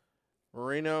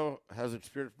 Marino has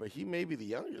experience, but he may be the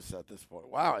youngest at this point.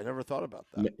 Wow, I never thought about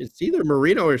that. It's either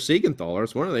Marino or Siegenthaler.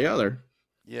 It's one or the other.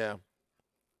 Yeah.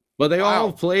 But they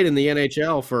all played in the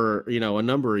NHL for, a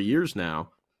number of years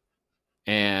now.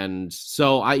 And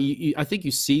so I think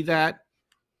you see that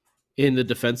in the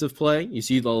defensive play. You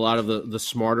see a lot of the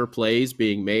smarter plays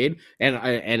being made.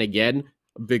 And again,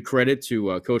 a big credit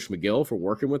to Coach McGill for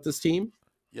working with this team.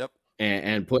 Yep.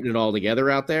 And putting it all together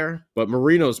out there. But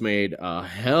Marino's made a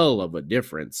hell of a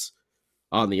difference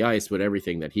on the ice with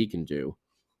everything that he can do.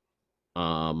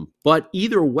 But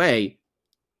either way,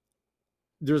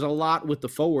 there's a lot with the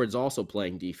forwards also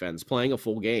playing defense, playing a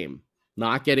full game,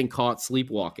 not getting caught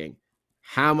sleepwalking.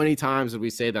 How many times did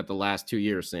we say that the last 2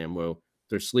 years, Sam Wu?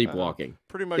 They're sleepwalking.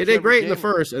 Pretty much. They did great in the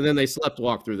first, and then they slept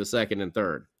walk through the second and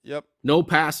third. Yep. No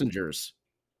passengers,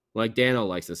 like Dano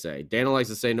likes to say. Dano likes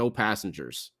to say no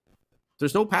passengers.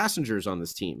 There's no passengers on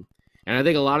this team. And I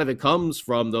think a lot of it comes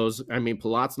from those. I mean,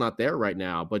 Palat's not there right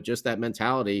now, but just that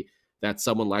mentality that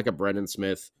someone like a Brendan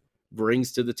Smith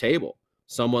brings to the table.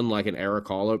 Someone like an Eric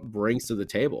Haller brings to the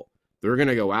table. They're going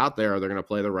to go out there, they're going to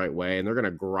play the right way, and they're going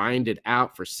to grind it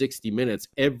out for 60 minutes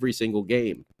every single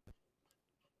game.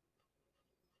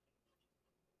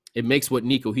 It makes what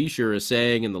Nico Hischier is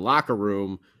saying in the locker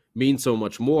room mean so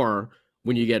much more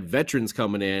when you get veterans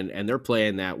coming in and they're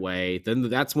playing that way. Then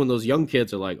that's when those young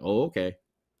kids are like, oh, okay,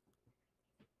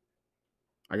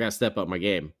 I got to step up my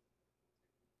game.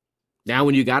 Now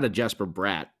when you got a Jesper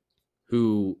Bratt,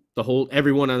 who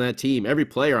everyone on that team, every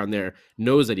player on there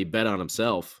knows that he bet on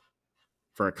himself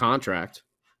for a contract.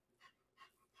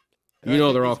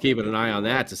 They're all keeping an eye on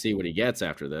that to see what he gets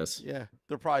after this. Yeah,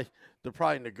 they're probably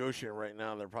negotiating right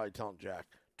now. And they're probably telling Jack,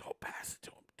 "Don't pass it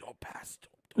to him. Don't pass it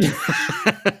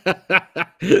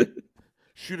to him.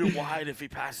 Shoot it wide if he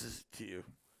passes it to you."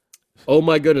 Oh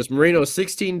my goodness, Marino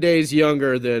 16 days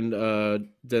younger than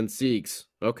Siegs.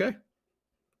 Okay,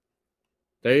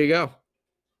 there you go.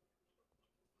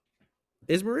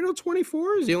 Is Marino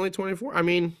 24? Is he only 24? I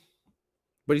mean,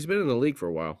 but he's been in the league for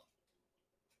a while.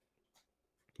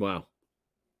 Wow.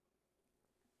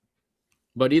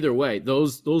 But either way,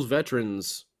 those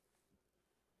veterans,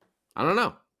 I don't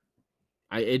know.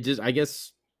 I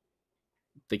guess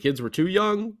the kids were too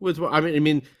young. I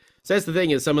mean, so that's the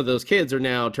thing is some of those kids are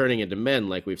now turning into men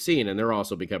like we've seen, and they're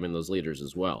also becoming those leaders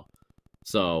as well.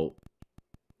 So,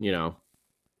 you know,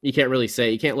 you can't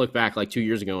look back like 2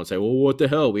 years ago and say, well, what the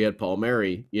hell? We had Paul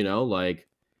Mary, you know, like,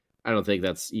 I don't think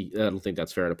that's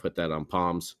fair to put that on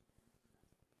Palms,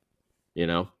 you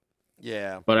know?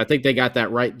 Yeah. But I think they got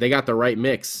that right. They got the right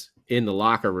mix in the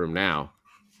locker room now.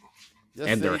 Yes,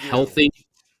 and they're healthy.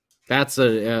 That's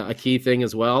a key thing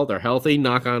as well. They're healthy,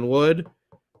 knock on wood.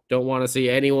 Don't want to see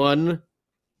anyone,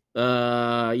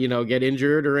 get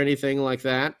injured or anything like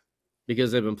that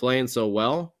because they've been playing so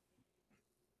well.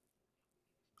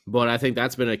 But I think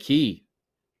that's been a key.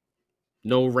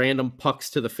 No random pucks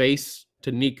to the face,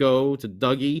 to Nico, to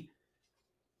Dougie,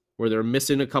 where they're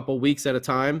missing a couple weeks at a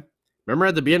time. Remember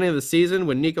at the beginning of the season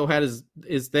when Nico had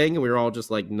his thing and we were all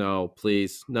just like, no,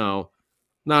 please, no,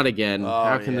 not again.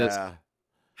 How can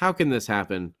this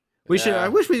happen? I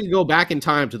wish we could go back in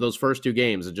time to those first 2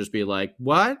 games and just be like,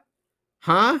 what?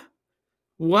 Huh?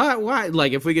 What? Why?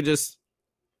 Like if we could just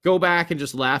go back and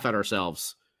just laugh at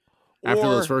ourselves after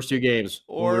those first 2 games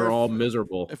when we were all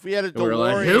miserable. If we had a DeLorean. We were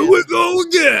like, here we go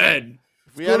again.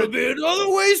 It's going to be another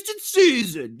wasted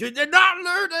season. Did they not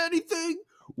learn anything?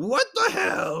 What the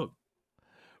hell?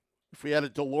 If we had a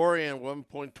DeLorean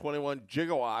 1.21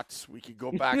 gigawatts, we could go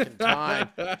back in time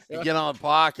and get on the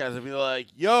podcast and be like,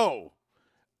 yo,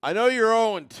 I know you're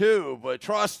 0-2, but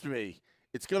trust me,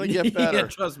 it's going to get better. Yeah,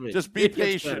 trust me. Just be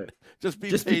patient. Just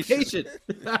be patient.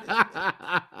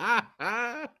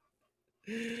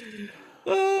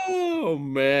 Oh,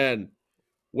 man.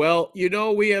 Well,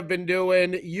 we have been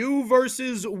doing you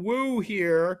versus Woo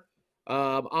here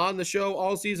on the show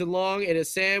all season long. It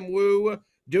is Sam Woo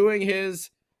doing his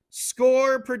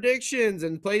score predictions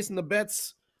and placing the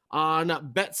bets on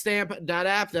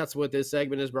betstamp.app. That's what this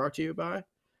segment is brought to you by.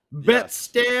 Yes.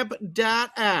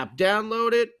 Betstamp.app.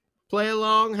 Download it, play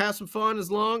along, have some fun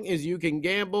as long as you can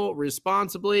gamble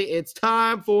responsibly. It's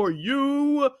time for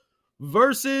you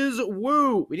versus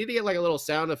Woo. We need to get like a little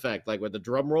sound effect, like with the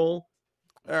drum roll.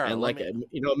 Right, and like,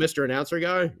 Mr. Announcer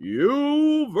guy,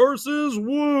 you versus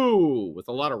Woo, with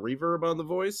a lot of reverb on the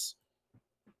voice.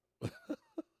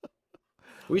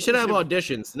 We should have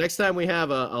auditions. Next time we have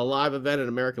a live event at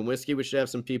American Whiskey, we should have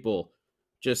some people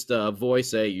just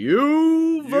voice a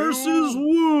you versus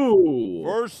Woo.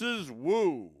 Versus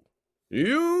Woo.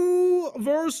 You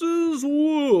versus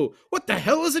Woo. What the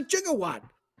hell is a gigawatt?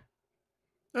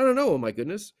 I don't know. Oh, my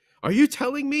goodness. Are you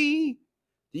telling me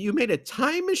that you made a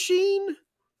time machine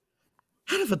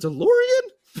out of a DeLorean?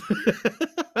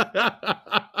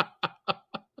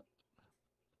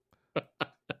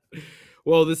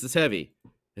 Whoa, this is heavy.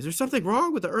 Is there something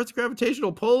wrong with the Earth's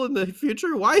gravitational pull in the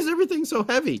future? Why is everything so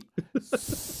heavy?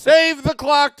 Save the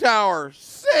clock tower.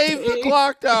 Save the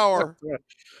clock tower.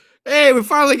 Hey, we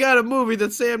finally got a movie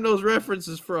that Sam knows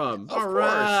references from. Of All course.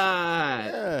 right.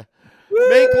 Yeah.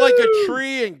 Make like a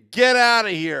tree and get out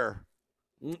of here.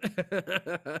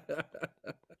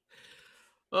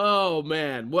 Oh,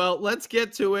 man. Well, let's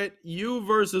get to it. You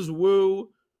versus Woo,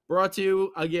 brought to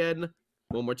you again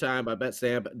one more time by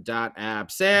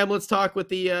betstamp.app. Sam, let's talk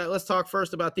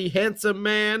first about the handsome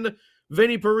man,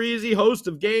 Vinny Parisi, host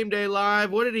of Game Day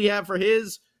Live. What did he have for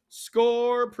his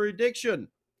score prediction?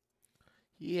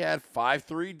 He had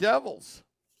 5-3 Devils.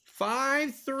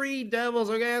 5-3 Devils.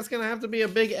 Okay, that's going to have to be a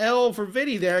big L for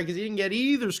Vinny there because he didn't get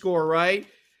either score right.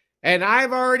 And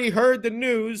I've already heard the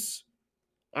news.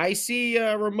 I see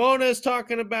Ramona's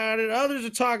talking about it. Others are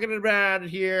talking about it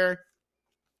here.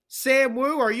 Sam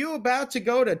Woo, are you about to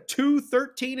go to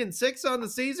 2-13-6 on the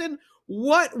season?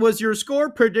 What was your score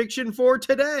prediction for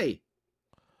today?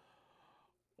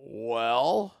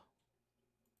 Well,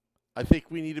 I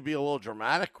think we need to be a little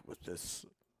dramatic with this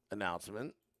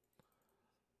announcement.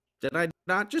 Did I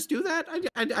not just do that?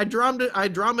 I drummed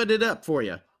it up for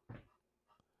you.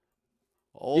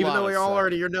 Even though we all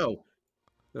already know.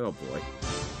 Oh, boy.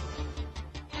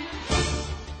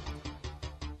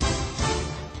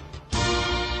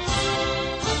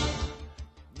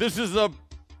 This is a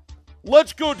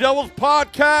Let's Go Devils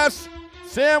podcast.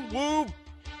 Sam Woo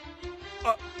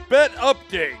bet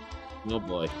update. Oh,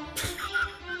 boy.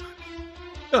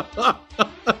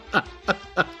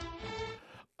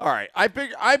 All right. I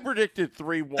predicted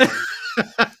 3-1.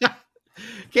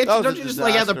 Don't you just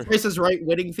like have the Price is Right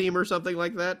winning theme or something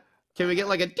like that? Can we get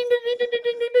like a ding, ding, ding, ding, ding,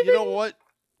 ding, ding? You know what?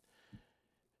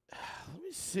 Let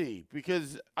me see.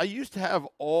 Because I used to have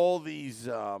all these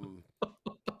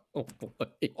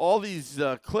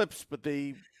clips, but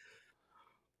they...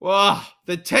 Well,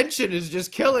 the tension is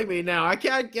just killing me now. I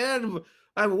can't get them.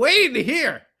 I'm waiting to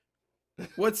hear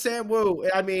what Sam Woo...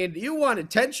 I mean, you wanted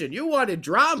tension. You wanted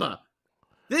drama.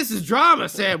 This is drama,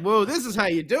 Sam Wu. This is how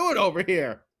you do it over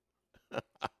here.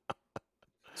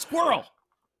 Squirrel.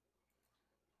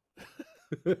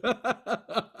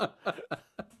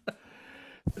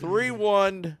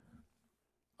 3-1.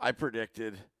 I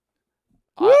predicted.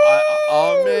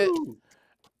 I'll admit,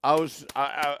 I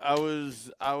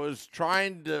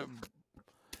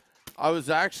was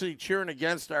actually cheering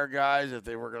against our guys if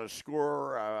they were going to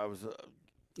score. I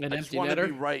just wanted to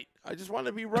be right. I just wanted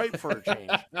to be right for a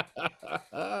change.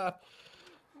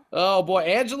 Oh boy,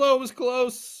 Angelo was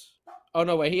close. Oh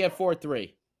no, wait, he had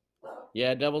 4-3.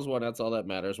 Yeah, Devils won. That's all that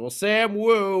matters. Well, Sam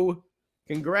Wu,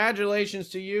 congratulations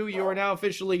to you. You are now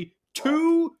officially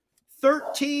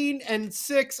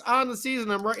 2-13-6 on the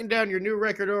season. I'm writing down your new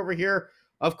record over here.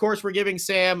 Of course, we're giving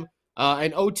Sam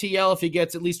an OTL if he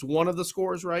gets at least one of the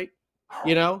scores right.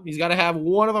 You know, he's got to have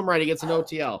one of them right. He gets an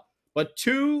OTL. But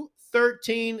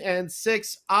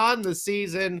 2-13-6 on the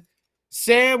season.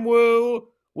 Sam Wu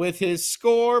with his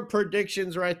score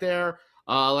predictions right there.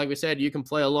 Like we said, you can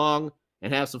play along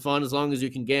and have some fun as long as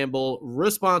you can gamble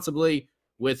responsibly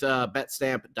with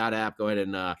betstamp.app. Go ahead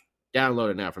and download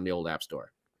it now from the old app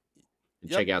store.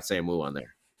 And check out Sam Wu on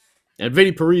there. And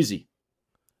Vinny Parisi.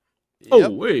 Yep. Oh,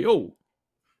 wait, oh.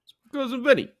 It's because of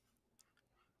Vinny.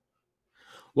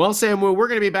 Well, Sam Wu, we're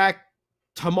going to be back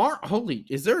tomorrow. Holy,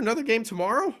 is there another game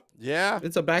tomorrow? Yeah.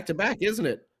 It's a back-to-back, isn't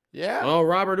it? Yeah. Oh,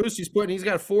 Robert Usi's he's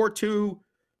got 4-2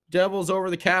 Devils over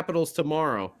the Capitals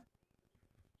tomorrow.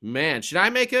 Man, should I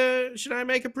make a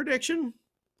prediction?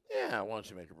 Yeah, why don't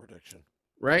you make a prediction?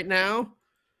 Right now?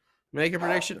 Make a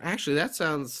prediction? Actually, that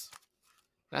sounds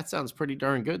pretty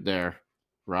darn good there,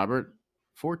 Robert.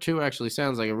 4-2 actually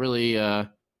sounds like a really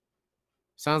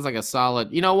sounds like a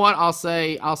solid. You know what? I'll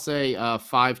say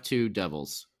 5-2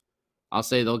 Devils. I'll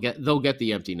say they'll get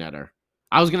the empty netter.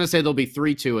 I was going to say they'll be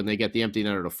 3-2 and they get the empty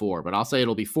netter to 4, but I'll say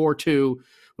it'll be 4-2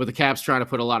 with the Caps trying to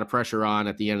put a lot of pressure on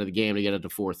at the end of the game to get it to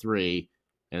 4-3,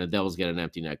 and the Devils get an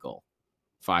empty net goal.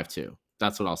 5-2.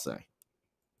 That's what I'll say.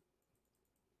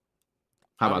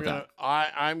 How about that?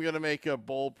 I'm going to make a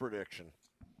bold prediction.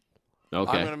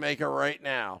 Okay. I'm going to make it right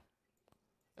now,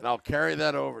 and I'll carry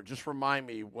that over. Just remind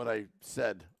me what I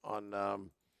said on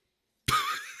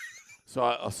so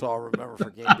I'll remember for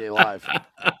Game Day Live.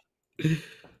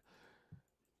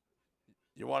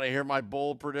 You want to hear my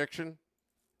bold prediction?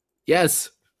 Yes.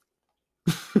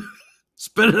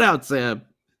 Spit it out, Sam.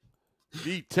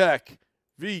 V-Tech.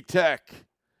 He's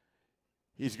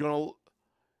gonna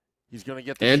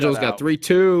get the Angelo's shutout. got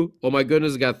 3-2. Oh my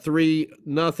goodness, got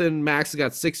 3-0. Max has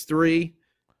got 6-3.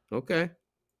 Okay.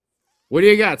 What do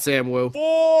you got, Sam Wu?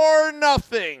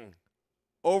 4-0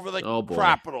 over the Oh, boy.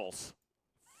 Capitals.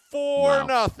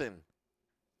 4-0.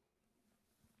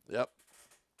 Yep.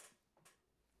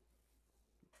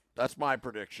 That's my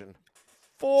prediction.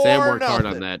 4-0. Sam worked hard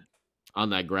on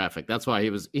that graphic. That's why he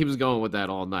was going with that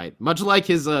all night. Much like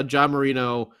his John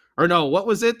Marino, or no, what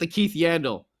was it? The Keith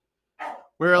Yandel.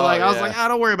 Where I was like,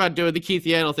 don't worry about doing the Keith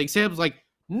Yandel thing. Sam's like,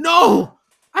 no,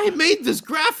 I made this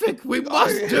graphic. We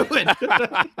must do it.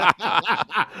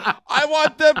 I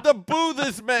want them to boo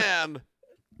this man.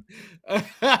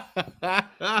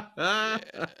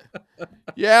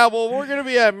 Yeah, well, we're going to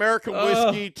be at American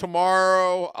Whiskey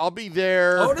tomorrow. I'll be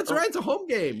there. Oh, that's right. It's a home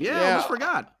game. Yeah, I almost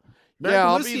forgot.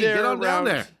 I'll Whiskey, be there. Get on down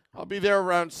there. I'll be there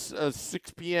around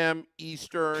 6 p.m.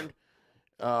 Eastern.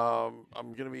 I'm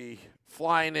going to be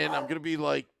flying in. I'm going to be,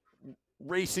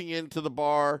 racing into the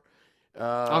bar.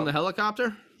 On the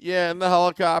helicopter? Yeah, in the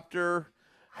helicopter.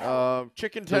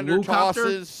 Chicken tender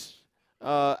tosses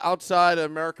outside of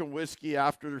American Whiskey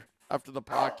after the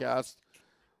podcast.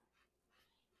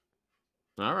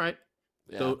 All right.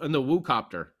 Yeah. So, and the Woo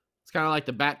copter. It's kind of like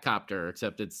the Bat copter,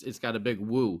 except it's got a big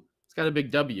Woo. It's got a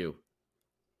big W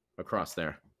across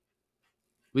there.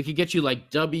 We could get you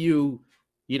W,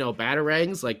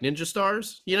 batarangs, like ninja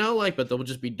stars, but they'll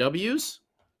just be W's.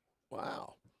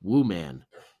 Wow. Woo man.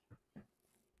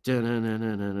 That's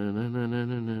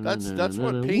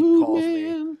what Pink calls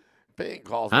me. Pink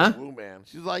calls me Woo man.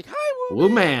 She's like, hi, Woo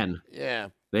man. Yeah.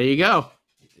 There you go.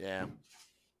 Yeah.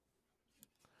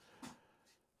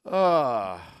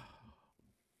 All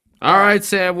right,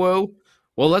 Sam Wu.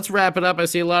 Well, let's wrap it up. I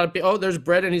see a lot of people. Oh, there's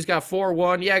Brendan. He's got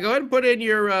 4-1. Yeah, go ahead and put in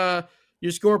your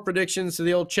score predictions to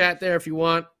the old chat there if you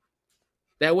want.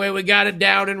 That way we got it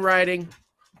down in writing.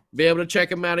 Be able to check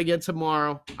them out again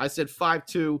tomorrow. I said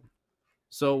 5-2.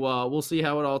 So we'll see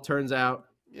how it all turns out.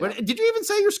 Yeah. Did you even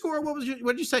say your score? What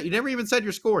did you say? You never even said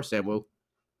your score, Sam Wu.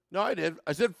 No, I did.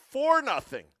 I said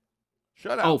 4-0.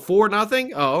 Shut up. Oh,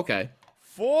 4-0? Oh, okay.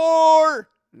 4-0.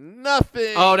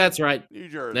 Oh, that's right. New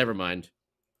Jersey. Never mind.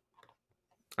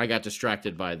 I got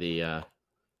distracted by the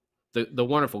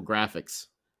wonderful graphics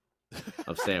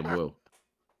of Sam Wu.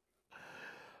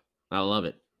 I love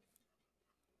it.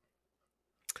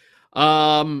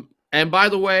 And by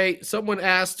the way, someone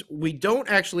asked, we don't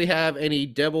actually have any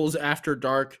Devils After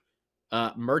Dark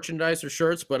merchandise or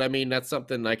shirts, but I mean that's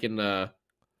something I can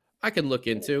look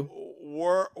into.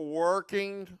 We're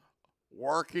working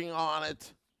on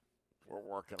it. We're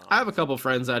working on it. I have a couple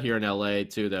friends out here in LA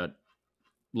too that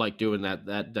like doing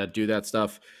that do that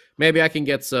stuff. Maybe I can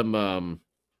get some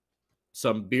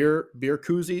beer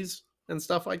koozies and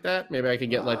stuff like that. Maybe I can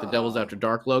get like the Devils After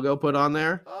Dark logo put on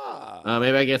there.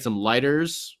 Maybe I get some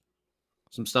lighters,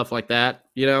 some stuff like that.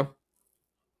 You know,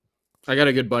 I got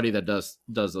a good buddy that does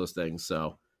those things,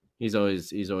 so he's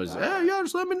always hey, yeah,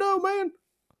 just let me know, man.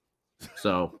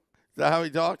 So is that how he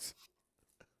talks?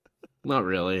 Not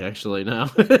really, actually. No,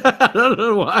 I don't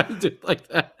know why I do it like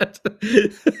that.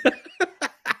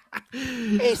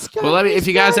 Hey, Scotty, well, if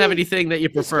you guys have anything that you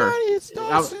prefer, Scotty, it's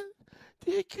Dawson.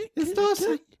 It's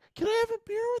Dawson. Can I have a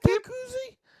beer with that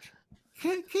koozie?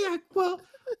 Yeah, well,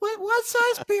 what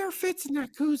size beer fits in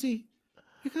that koozie?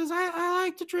 Because I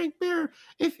like to drink beer.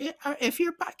 If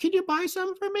you're, can you buy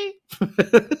some for me?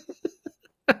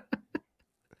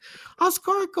 I'll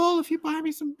score a goal if you buy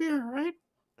me some beer, right?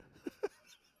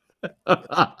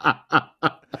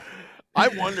 I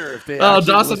wonder if they.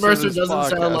 Dawson Mercer doesn't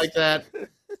sound like that.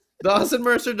 Dawson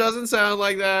Mercer doesn't sound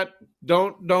like that.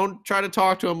 Don't try to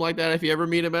talk to him like that if you ever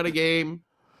meet him at a game.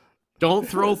 Don't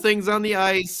throw things on the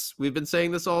ice. We've been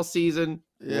saying this all season.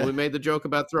 Yeah. We made the joke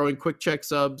about throwing quick check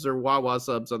subs or Wawa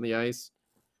subs on the ice.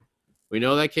 We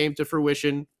know that came to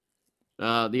fruition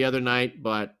the other night,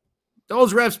 but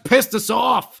those refs pissed us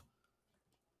off.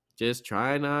 Just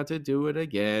try not to do it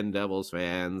again, Devils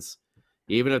fans.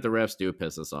 Even if the refs do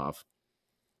piss us off.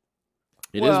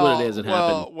 It is what it is. It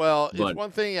happened. Well, it's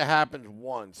one thing it happened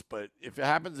once, but if it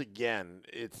happens again,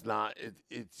 it's not.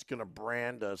 It's going to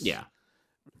brand us,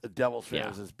 the Devils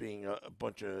fans, as being a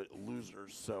bunch of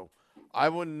losers. So I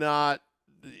would not.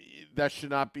 That should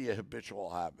not be a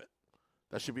habitual habit.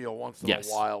 That should be a once in a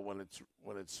while when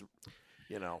it's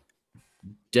you know.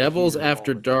 Devils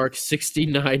After Dark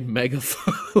 69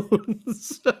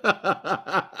 megaphones.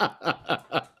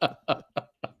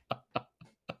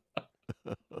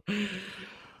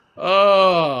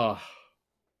 Oh,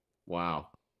 wow.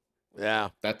 Yeah.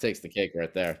 That takes the cake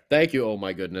right there. Thank you. Oh,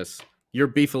 my goodness. Your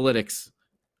beefalytics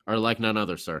are like none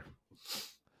other, sir.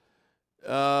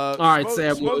 All right,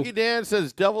 Sam. Smokey Dan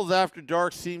says Devils After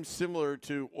Dark seems similar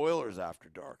to Oilers After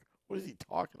Dark. What is he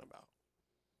talking about?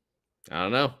 I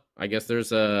don't know. I guess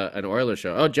there's an Oilers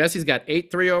show. Oh, Jesse's got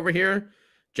 8-3 over here.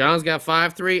 John's got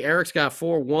 5-3. Eric's got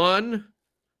 4-1.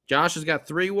 Josh has got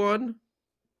 3-1.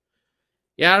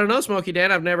 Yeah, I don't know, Smokey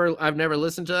Dan. I've never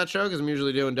listened to that show because I'm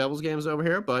usually doing Devils games over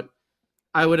here, but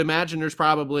I would imagine there's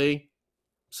probably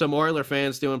some Oiler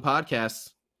fans doing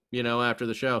podcasts, after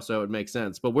the show, so it makes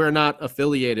sense. But we're not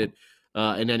affiliated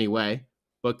in any way.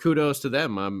 But kudos to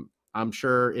them. I'm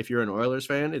sure if you're an Oilers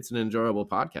fan, it's an enjoyable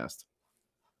podcast.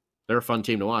 They're a fun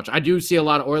team to watch. I do see a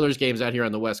lot of Oilers games out here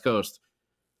on the West Coast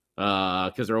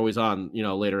because they're always on,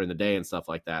 later in the day and stuff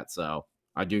like that. So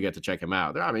I do get to check them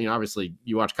out. I mean, obviously,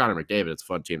 you watch Connor McDavid. It's a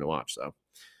fun team to watch. So,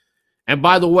 and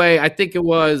by the way, I think it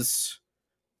was,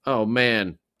 oh,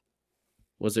 man.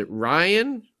 Was it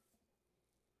Ryan?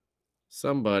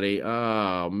 Somebody.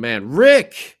 Oh, man.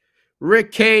 Rick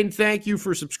Kane, thank you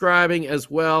for subscribing as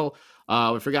well.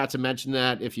 We forgot to mention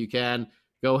that. If you can,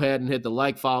 go ahead and hit the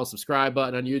like, follow, subscribe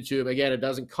button on YouTube. Again, it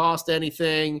doesn't cost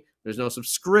anything. There's no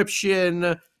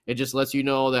subscription. It just lets you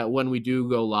know that when we do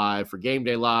go live for Game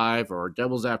Day Live or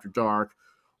Devils After Dark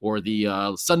or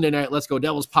the Sunday night Let's Go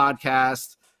Devils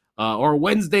podcast or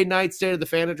Wednesday night State of the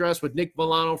Fan Address with Nick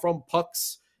Villano from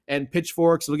Pucks and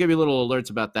Pitchforks. It'll give you little alerts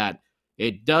about that.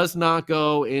 It does not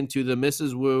go into the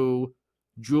Mrs. Wu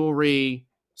jewelry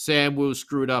Sam Wu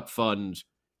screwed up fund,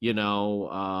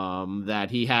 that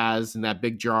he has in that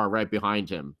big jar right behind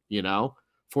him,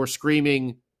 for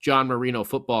screaming John Marino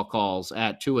football calls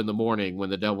at 2 a.m.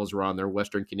 when the Devils were on their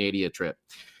Western Canada trip.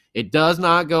 It does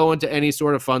not go into any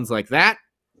sort of funds like that.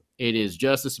 It is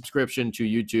just a subscription to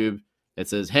YouTube that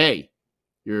says, hey,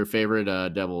 your favorite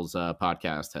Devils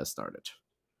podcast has started.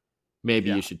 Maybe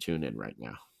you should tune in right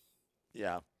now.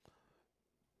 Yeah.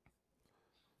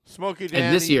 Smokey Danny.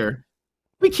 And this year,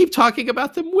 we keep talking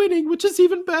about them winning, which is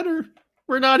even better.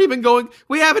 We're not even going.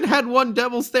 We haven't had one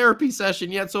Devils therapy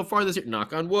session yet so far this year.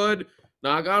 Knock on wood.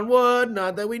 Knock on wood.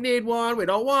 Not that we need one. We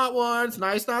don't want one. It's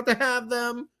nice not to have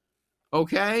them.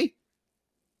 Okay.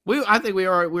 I think we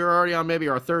were already on maybe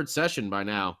our third session by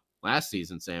now. Last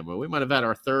season, Sam. We might have had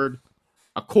our third.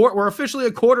 We're officially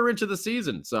a quarter into the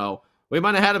season, so we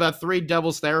might have had about 3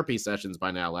 Devils therapy sessions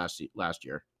by now last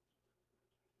year.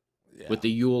 with the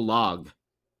Yule log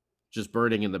just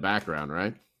burning in the background,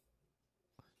 right?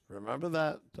 Remember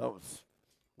that? That was,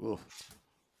 oof.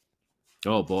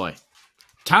 Oh, boy.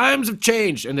 Times have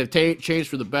changed, and they've changed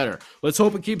for the better. Let's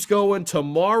hope it keeps going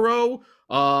tomorrow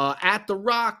at the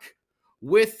Rock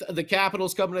with the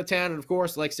Capitals coming to town. And, of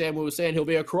course, like Sam was saying, he'll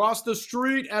be across the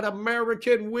street at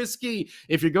American Whiskey.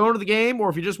 If you're going to the game or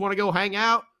if you just want to go hang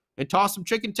out and toss some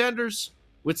chicken tenders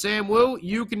with Sam Wu,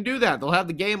 you can do that. They'll have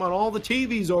the game on all the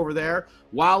TVs over there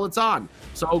while it's on.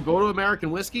 So go to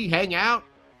American Whiskey, hang out,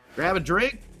 grab a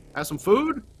drink, have some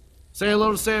food, say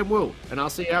hello to Sam Wu, and I'll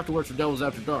see you afterwards for Devils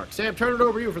After Dark. Sam, turn it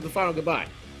over to you for the final goodbye.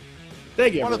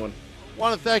 Thank you, everyone.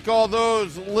 Want to thank all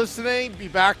those listening. Be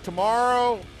back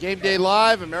tomorrow. Game Day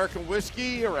Live, American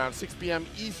Whiskey, around 6 p.m.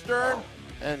 Eastern,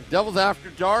 and Devils After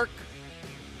Dark.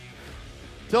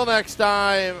 Till next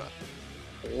time,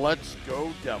 let's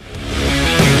go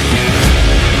Devils.